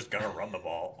 Maybe they're just going to run the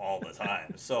ball all the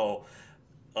time. So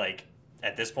like,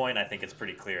 at this point, I think it's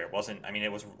pretty clear. It was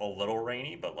a little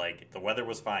rainy, but like the weather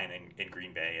was fine in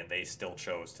Green Bay, and they still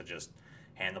chose to just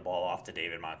hand the ball off to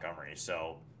David Montgomery.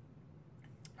 So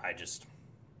I just,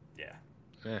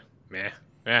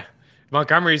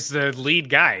 Montgomery's the lead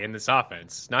guy in this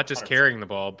offense, not just 100%. Carrying the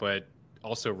ball, but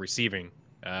also receiving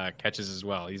catches as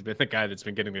well. He's been the guy that's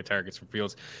been getting the targets from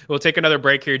Fields. We'll take another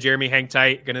break here. Jeremy, hang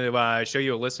tight. Going to show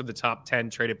you a list of the top 10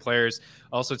 traded players.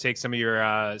 Also take some of your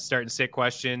start and sit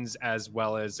questions, as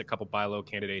well as a couple buy low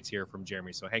candidates here from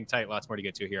Jeremy. So hang tight. Lots more to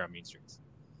get to here on Mean Streets.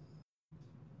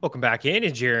 Welcome back in.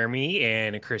 It's Jeremy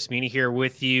and Chris Meany here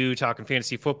with you talking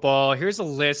fantasy football. Here's a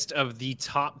list of the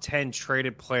top 10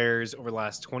 traded players over the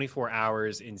last 24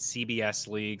 hours in CBS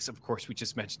leagues. Of course, we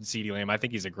just mentioned CeeDee Lamb. I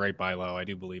think he's a great buy low. I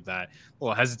do believe that. A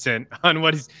little hesitant on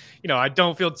what he's, I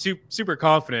don't feel super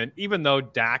confident, even though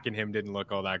Dak and him didn't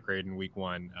look all that great in week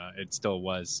 1. It still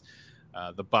was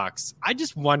the Bucs. I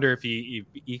just wonder if he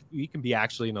can be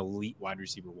actually an elite wide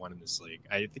receiver 1 in this league.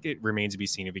 I think it remains to be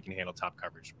seen if he can handle top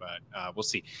coverage, but we'll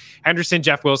see. Henderson,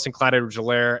 Jeff Wilson, Clyde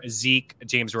Edwards-Helaire, Zeke,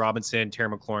 James Robinson, Terry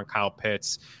McLaurin, Kyle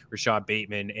Pitts, Rashad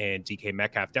Bateman, and DK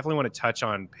Metcalf. Definitely want to touch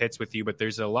on Pitts with you, but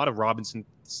there's a lot of Robinson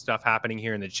stuff happening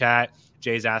here in the chat.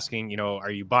 Jay's asking,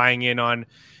 are you buying in on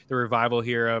the revival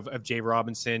here of Jay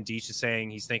Robinson? Deesh is saying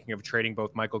he's thinking of trading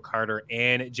both Michael Carter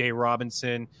and Jay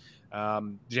Robinson.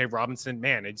 Jay Robinson,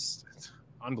 man, it's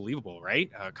unbelievable, right?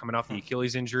 Coming off the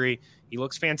Achilles injury, he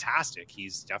looks fantastic.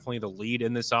 He's definitely the lead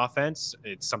in this offense.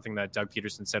 It's something that Doug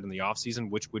Peterson said in the offseason,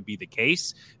 which would be the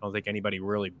case. I don't think anybody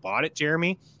really bought it,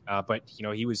 Jeremy. But,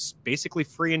 he was basically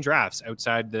free in drafts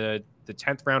outside the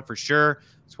 10th round for sure,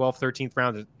 12th, 13th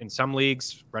round in some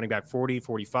leagues, running back 40,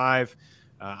 45.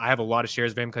 I have a lot of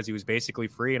shares of him because he was basically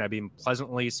free, and I've been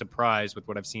pleasantly surprised with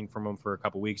what I've seen from him for a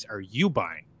couple weeks. Are you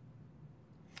buying?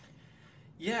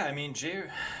 Yeah, I mean,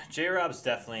 J-Rob's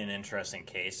definitely an interesting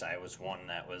case. I was one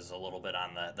that was a little bit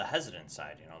on the hesitant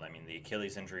side. The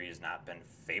Achilles injury has not been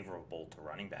favorable to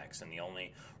running backs, and the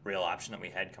only real option that we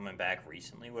had coming back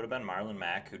recently would have been Marlon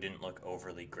Mack, who didn't look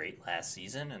overly great last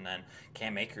season, and then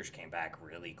Cam Akers came back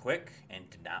really quick and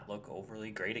did not look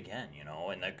overly great again,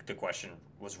 and the question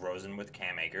was risen with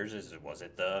Cam Akers was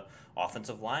it the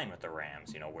offensive line with the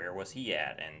Rams? Where was he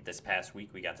at? And this past week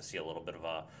we got to see a little bit of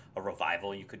a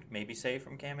revival, you could maybe say,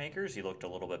 from Cam Akers. He looked a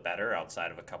little bit better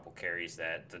outside of a couple carries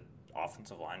that the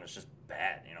offensive line was just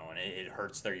bad, and it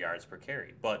hurts their yards per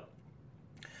carry. But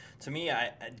to me,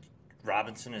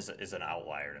 Robinson is an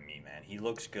outlier to me, man. He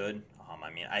looks good.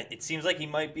 It seems like he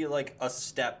might be like a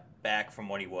step back from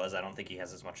what he was. I don't think he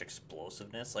has as much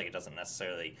explosiveness. Like, it doesn't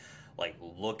necessarily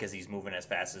look as he's moving as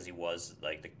fast as he was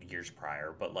the years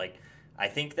prior. But I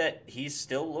think that he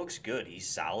still looks good. He's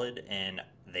solid, and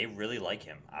they really like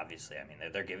him, obviously. I mean,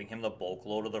 they're giving him the bulk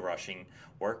load of the rushing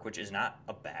work, which is not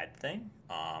a bad thing.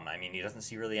 I mean, he doesn't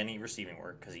see really any receiving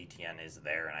work because Etienne is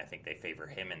there, and I think they favor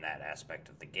him in that aspect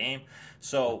of the game.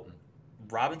 So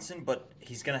Robinson, but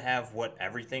he's going to have what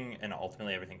everything, and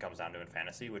ultimately everything comes down to in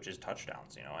fantasy, which is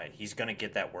touchdowns. He's going to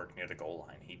get that work near the goal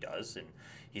line. He does, and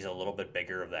he's a little bit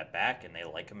bigger of that back, and they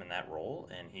like him in that role,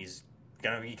 and he's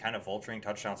going to be kind of vulturing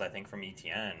touchdowns, I think, from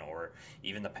Etienne or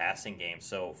even the passing game.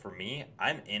 So for me,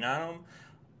 I'm in on him.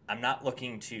 I'm not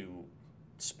looking to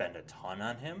spend a ton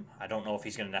on him. I don't know if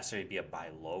he's going to necessarily be a buy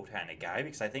low kind of guy,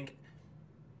 because I think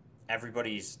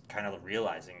everybody's kind of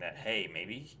realizing that, hey,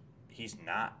 maybe he's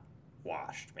not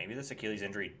washed. Maybe this Achilles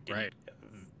injury didn't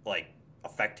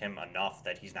affect him enough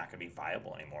that he's not going to be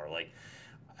viable anymore.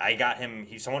 I got him.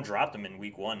 Someone dropped him in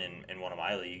week 1 in one of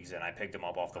my leagues, and I picked him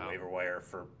up off the waiver wire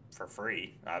for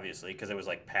free, obviously, because it was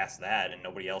past that, and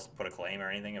nobody else put a claim or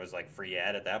anything. It was free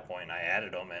ad at that point. I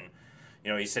added him,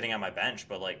 and he's sitting on my bench,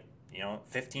 but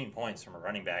 15 points from a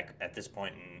running back at this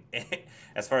point, and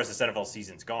as far as this NFL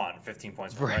season's gone, 15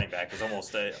 points from a running back is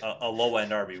almost a low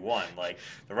end RB1.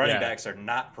 The running backs are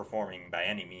not performing by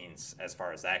any means as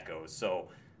far as that goes. So,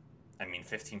 I mean,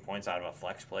 15 points out of a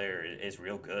flex player is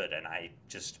real good, and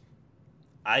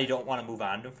I don't want to move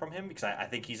on from him because I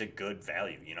think he's a good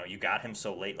value. You got him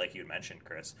so late, like you mentioned,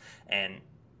 Chris, and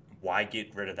why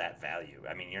get rid of that value?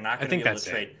 I mean, you're not going to be able to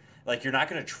trade. You're not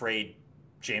going to trade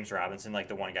James Robinson,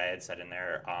 the one guy had said in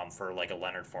there, for a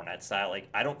Leonard Fournette style.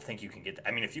 I don't think you can get.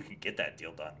 I mean, if you can get that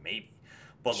deal done, maybe,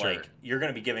 but sure. You're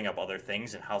going to be giving up other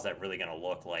things, and how's that really going to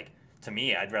look? To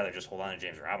me, I'd rather just hold on to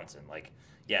James Robinson.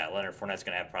 Yeah, Leonard Fournette's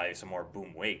going to have probably some more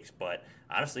boom wakes, but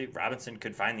honestly, Robinson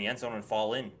could find the end zone and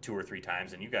fall in 2 or 3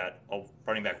 times, and you got a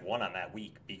running back 1 on that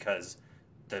week because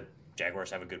the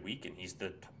Jaguars have a good week, and he's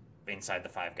the inside the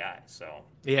 5 guy. So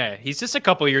yeah, he's just a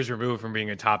couple of years removed from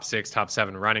being a top 6, top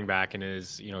 7 running back in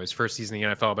his first season in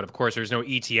the NFL. But of course, there's no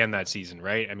ETN that season,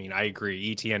 right? I mean, I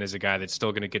agree. ETN is a guy that's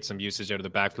still going to get some usage out of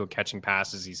the backfield, catching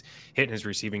passes. He's hitting his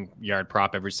receiving yard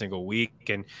prop every single week,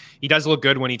 and he does look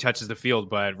good when he touches the field.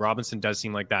 But Robinson does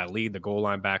seem like that lead, the goal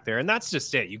line back there, and that's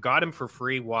just it. You got him for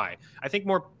free. Why? I think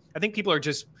people are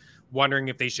just wondering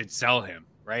if they should sell him.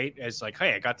 Right? It's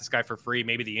hey, I got this guy for free.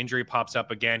 Maybe the injury pops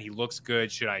up again. He looks good.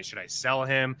 Should I sell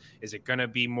him? Is it going to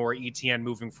be more ETN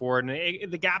moving forward?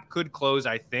 And the gap could close,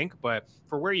 I think. But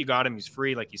for where you got him, he's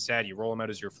free. Like you said, you roll him out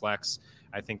as your flex.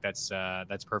 I think that's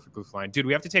perfectly fine. Dude,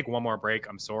 we have to take one more break.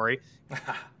 I'm sorry.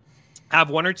 Have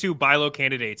 1 or 2 buy low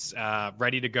candidates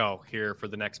ready to go here for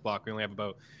the next block. We only have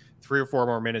about 3 or 4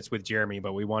 more minutes with Jeremy,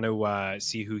 but we want to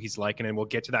see who he's liking, and we'll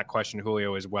get to that question,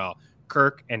 Julio, as well.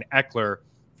 Kirk and Eckler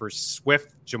for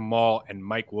Swift, Jamal, and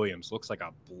Mike Williams. Looks like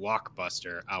a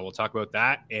blockbuster. We'll talk about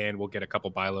that, and we'll get a couple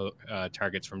buy low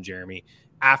targets from Jeremy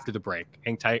after the break.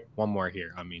 Hang tight. One more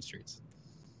here on Mean Streets.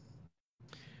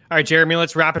 All right, Jeremy,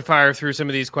 let's rapid fire through some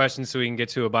of these questions so we can get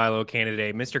to a buy low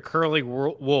candidate. Mr. Curly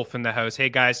Wolf in the house. Hey,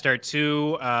 guys, start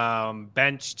 2,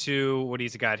 bench 2. What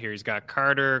he's got here? He's got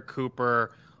Carter,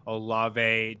 Cooper,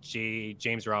 Olave,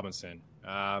 James Robinson.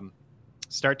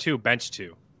 Start 2, bench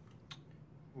 2.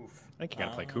 Oof. I think you got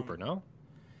to play Cooper, no?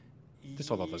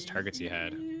 Just all those targets he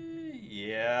had.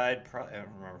 Yeah, I don't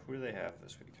remember. Who do they have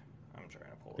this week? I'm trying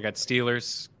to pull it. They got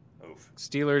Steelers. Oof.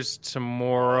 Steelers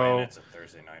tomorrow. It's a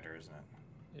Thursday nighter, isn't it?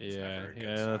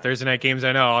 Yeah. Thursday night games,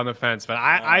 I know, on the fence. But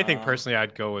I think personally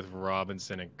I'd go with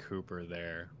Robinson and Cooper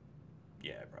there.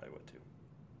 Yeah, I probably would too.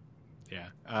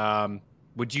 Yeah.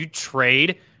 Would you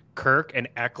trade Kirk and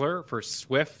Eckler for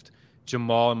Swift,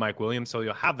 Jamal, and Mike Williams? So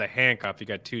you'll have the handcuff. You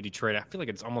got 2 Detroit. I feel like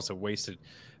it's almost a wasted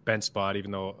bench spot,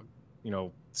 even though,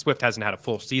 Swift hasn't had a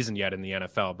full season yet in the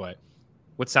NFL. But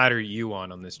what side are you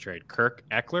on this trade? Kirk,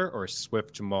 Eckler, or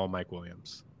Swift, Jamal, Mike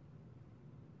Williams?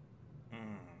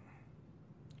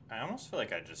 I almost feel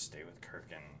like I'd just stay with Kirk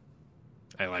and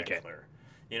I like Eckler.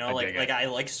 it. I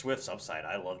like Swift's upside.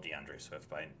 I love DeAndre Swift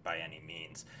by any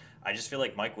means. I just feel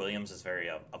like Mike Williams is very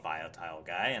a volatile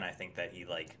guy, and I think that he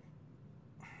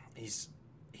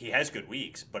has good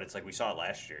weeks, but it's like we saw it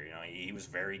last year. He was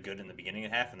very good in the beginning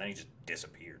of half, and then he just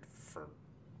disappeared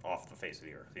off the face of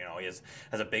the earth. He has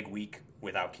a big week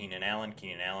without Keenan Allen.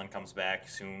 Keenan Allen comes back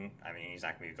soon. I mean, he's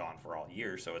not going to be gone for all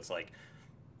year, so it's like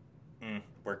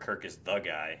where Kirk is the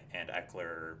guy and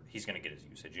Eckler, he's going to get his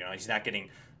usage. He's not getting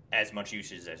as much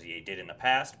usage as he did in the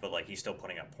past, but like he's still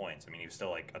putting up points. I mean, he was still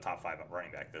like a top 5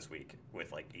 running back this week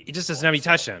with like 80 he just doesn't have any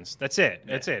touchdowns. That's it.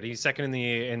 That's it. He's second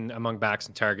in among backs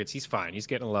and targets. He's fine. He's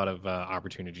getting a lot of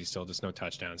opportunities still, just no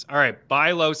touchdowns. All right,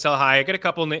 buy low, sell high. I got a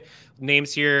couple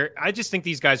names here. I just think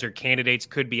these guys are candidates,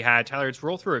 could be had. Tyler, let's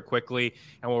roll through it quickly,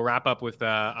 and we'll wrap up with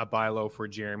a buy low for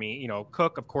Jeremy. You know,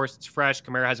 Cook, of course, it's fresh.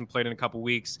 Kamara hasn't played in a couple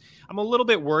weeks. I'm a little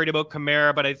bit worried about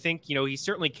Kamara, but I think, you know, he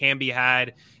certainly can be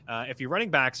had. If your running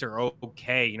backs are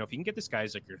okay, you know, if you can get this guy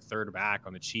as like your third back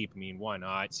on the cheap, I mean, why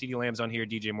not? CeeDee Lamb's on here,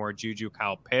 DJ Moore, Juju,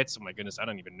 Kyle Pitts. Oh my goodness, I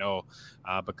don't even know.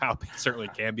 But Kyle Pitts certainly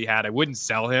can be had. I wouldn't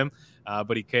sell him,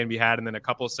 but he can be had. And then a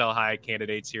couple sell high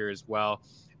candidates here as well.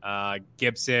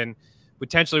 Gibson,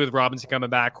 potentially with Robinson coming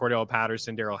back, Cordell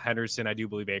Patterson, Darrell Henderson. I do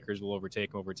believe Akers will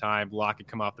overtake him over time. Lockett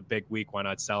come off the big week. Why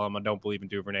not sell him? I don't believe in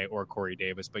Duvernay or Corey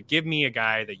Davis, but give me a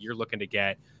guy that you're looking to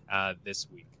get this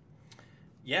week.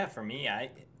 Yeah, for me,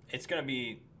 it's going to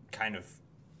be kind of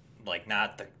like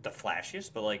not the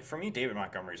flashiest, but like for me, David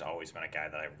Montgomery's always been a guy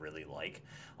that I really like.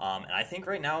 And I think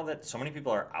right now that so many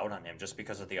people are out on him just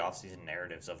because of the offseason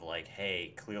narratives of like,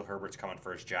 hey, Khalil Herbert's coming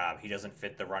for his job. He doesn't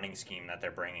fit the running scheme that they're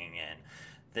bringing in.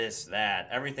 This, that,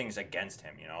 everything's against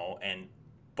him, you know.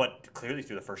 But clearly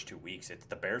through the first 2 weeks,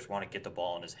 the Bears want to get the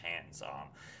ball in his hands.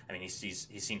 I mean, he's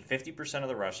seen 50% of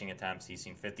the rushing attempts. He's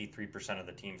seen 53% of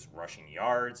the team's rushing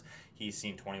yards. He's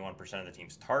seen 21% of the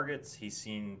team's targets. He's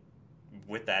seen,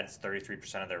 with that, it's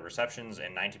 33% of their receptions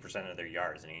and 90% of their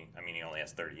yards. And he only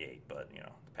has 38, but, you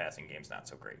know, the passing game's not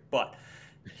so great. But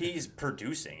he's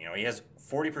producing. You know, he has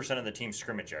 40% of the team's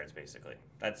scrimmage yards, basically.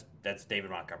 That's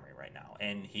David Montgomery right now.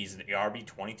 And he's the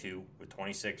RB22 with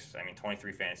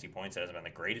 23 fantasy points. That hasn't been the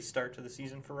greatest start to the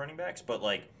season for running backs. But,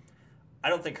 like, I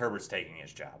don't think Herbert's taking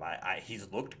his job.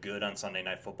 He's looked good on Sunday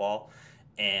Night Football.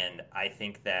 And I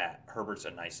think that Herbert's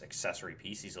a nice accessory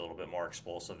piece. He's a little bit more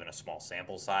explosive in a small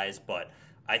sample size. But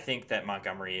I think that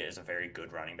Montgomery is a very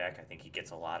good running back. I think he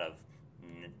gets a lot of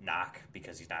knock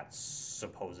because he's not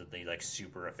supposedly like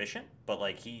super efficient, but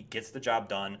like he gets the job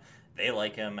done. They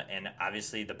like him, and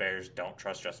obviously the Bears don't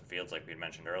trust Justin Fields like we had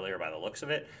mentioned earlier by the looks of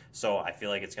it. So I feel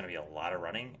like it's going to be a lot of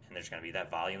running, and there's going to be that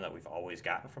volume that we've always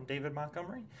gotten from David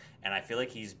Montgomery, and I feel like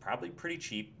he's probably pretty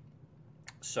cheap.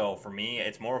 So for me,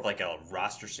 it's more of like a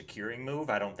roster securing move.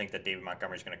 I don't think that David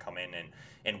Montgomery is going to come in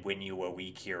and win you a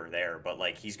week here or there, but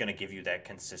like he's going to give you that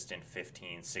consistent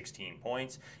 15, 16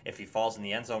 points. If he falls in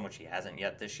the end zone, which he hasn't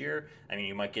yet this year, I mean,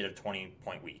 you might get a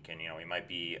 20-point week, and, you know, he might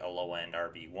be a low-end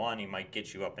RB1. He might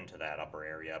get you up into that upper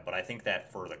area, but I think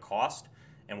that for the cost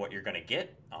and what you're going to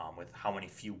get with how many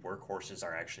few workhorses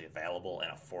are actually available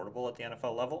and affordable at the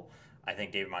NFL level, I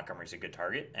think David Montgomery's a good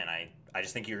target, and I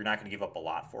just think you're not going to give up a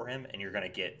lot for him, and you're going to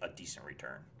get a decent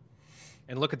return.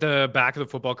 And look at the back of the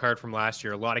football card from last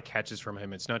year. A lot of catches from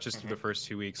him. It's not just through the first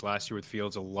 2 weeks. Last year with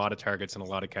Fields, a lot of targets and a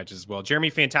lot of catches as well. Jeremy,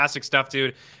 fantastic stuff,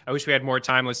 dude. I wish we had more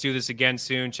time. Let's do this again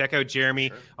soon. Check out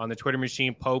Jeremy on the Twitter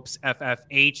machine, Popes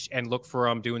FFH, and look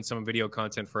for doing some video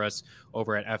content for us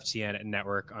over at FTN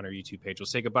Network on our YouTube page. We'll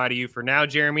say goodbye to you for now,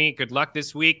 Jeremy. Good luck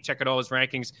this week. Check out all his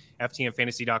rankings,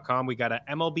 FTNFantasy.com. We got an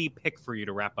MLB pick for you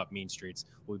to wrap up Mean Streets.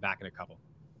 We'll be back in a couple.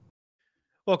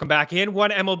 Welcome back in. One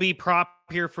MLB prop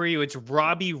here for you. It's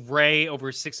Robbie Ray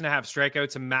over 6.5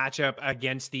 strikeouts, a matchup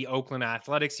against the Oakland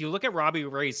Athletics. You look at Robbie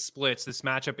Ray's splits. This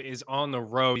matchup is on the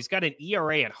road. He's got an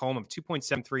ERA at home of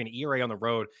 2.73 and an ERA on the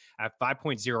road at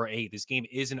 5.08. This game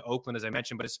is in Oakland, as I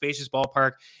mentioned, but a spacious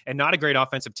ballpark and not a great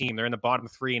offensive team. They're in the bottom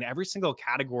 3 in every single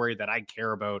category that I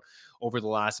care about over the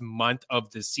last month of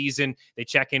the season. They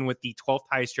check in with the 12th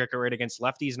highest strikeout rate against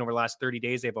lefties, and over the last 30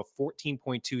 days, they have a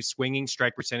 14.2 swinging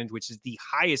strike percentage, which is the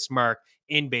highest mark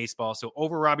in baseball. So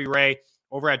over Robbie Ray,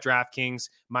 over at DraftKings,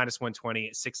 minus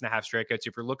 120, 6.5 strikeouts.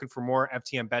 If you're looking for more,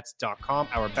 FTNBets.com,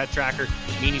 our bet tracker.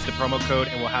 Meanie's the promo code,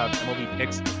 and we'll have MLB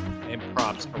picks and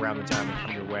props around the time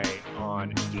come your way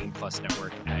on Game Plus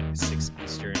Network at 6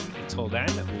 Eastern. Until then,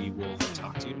 we will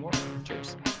talk to you tomorrow.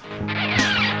 Cheers.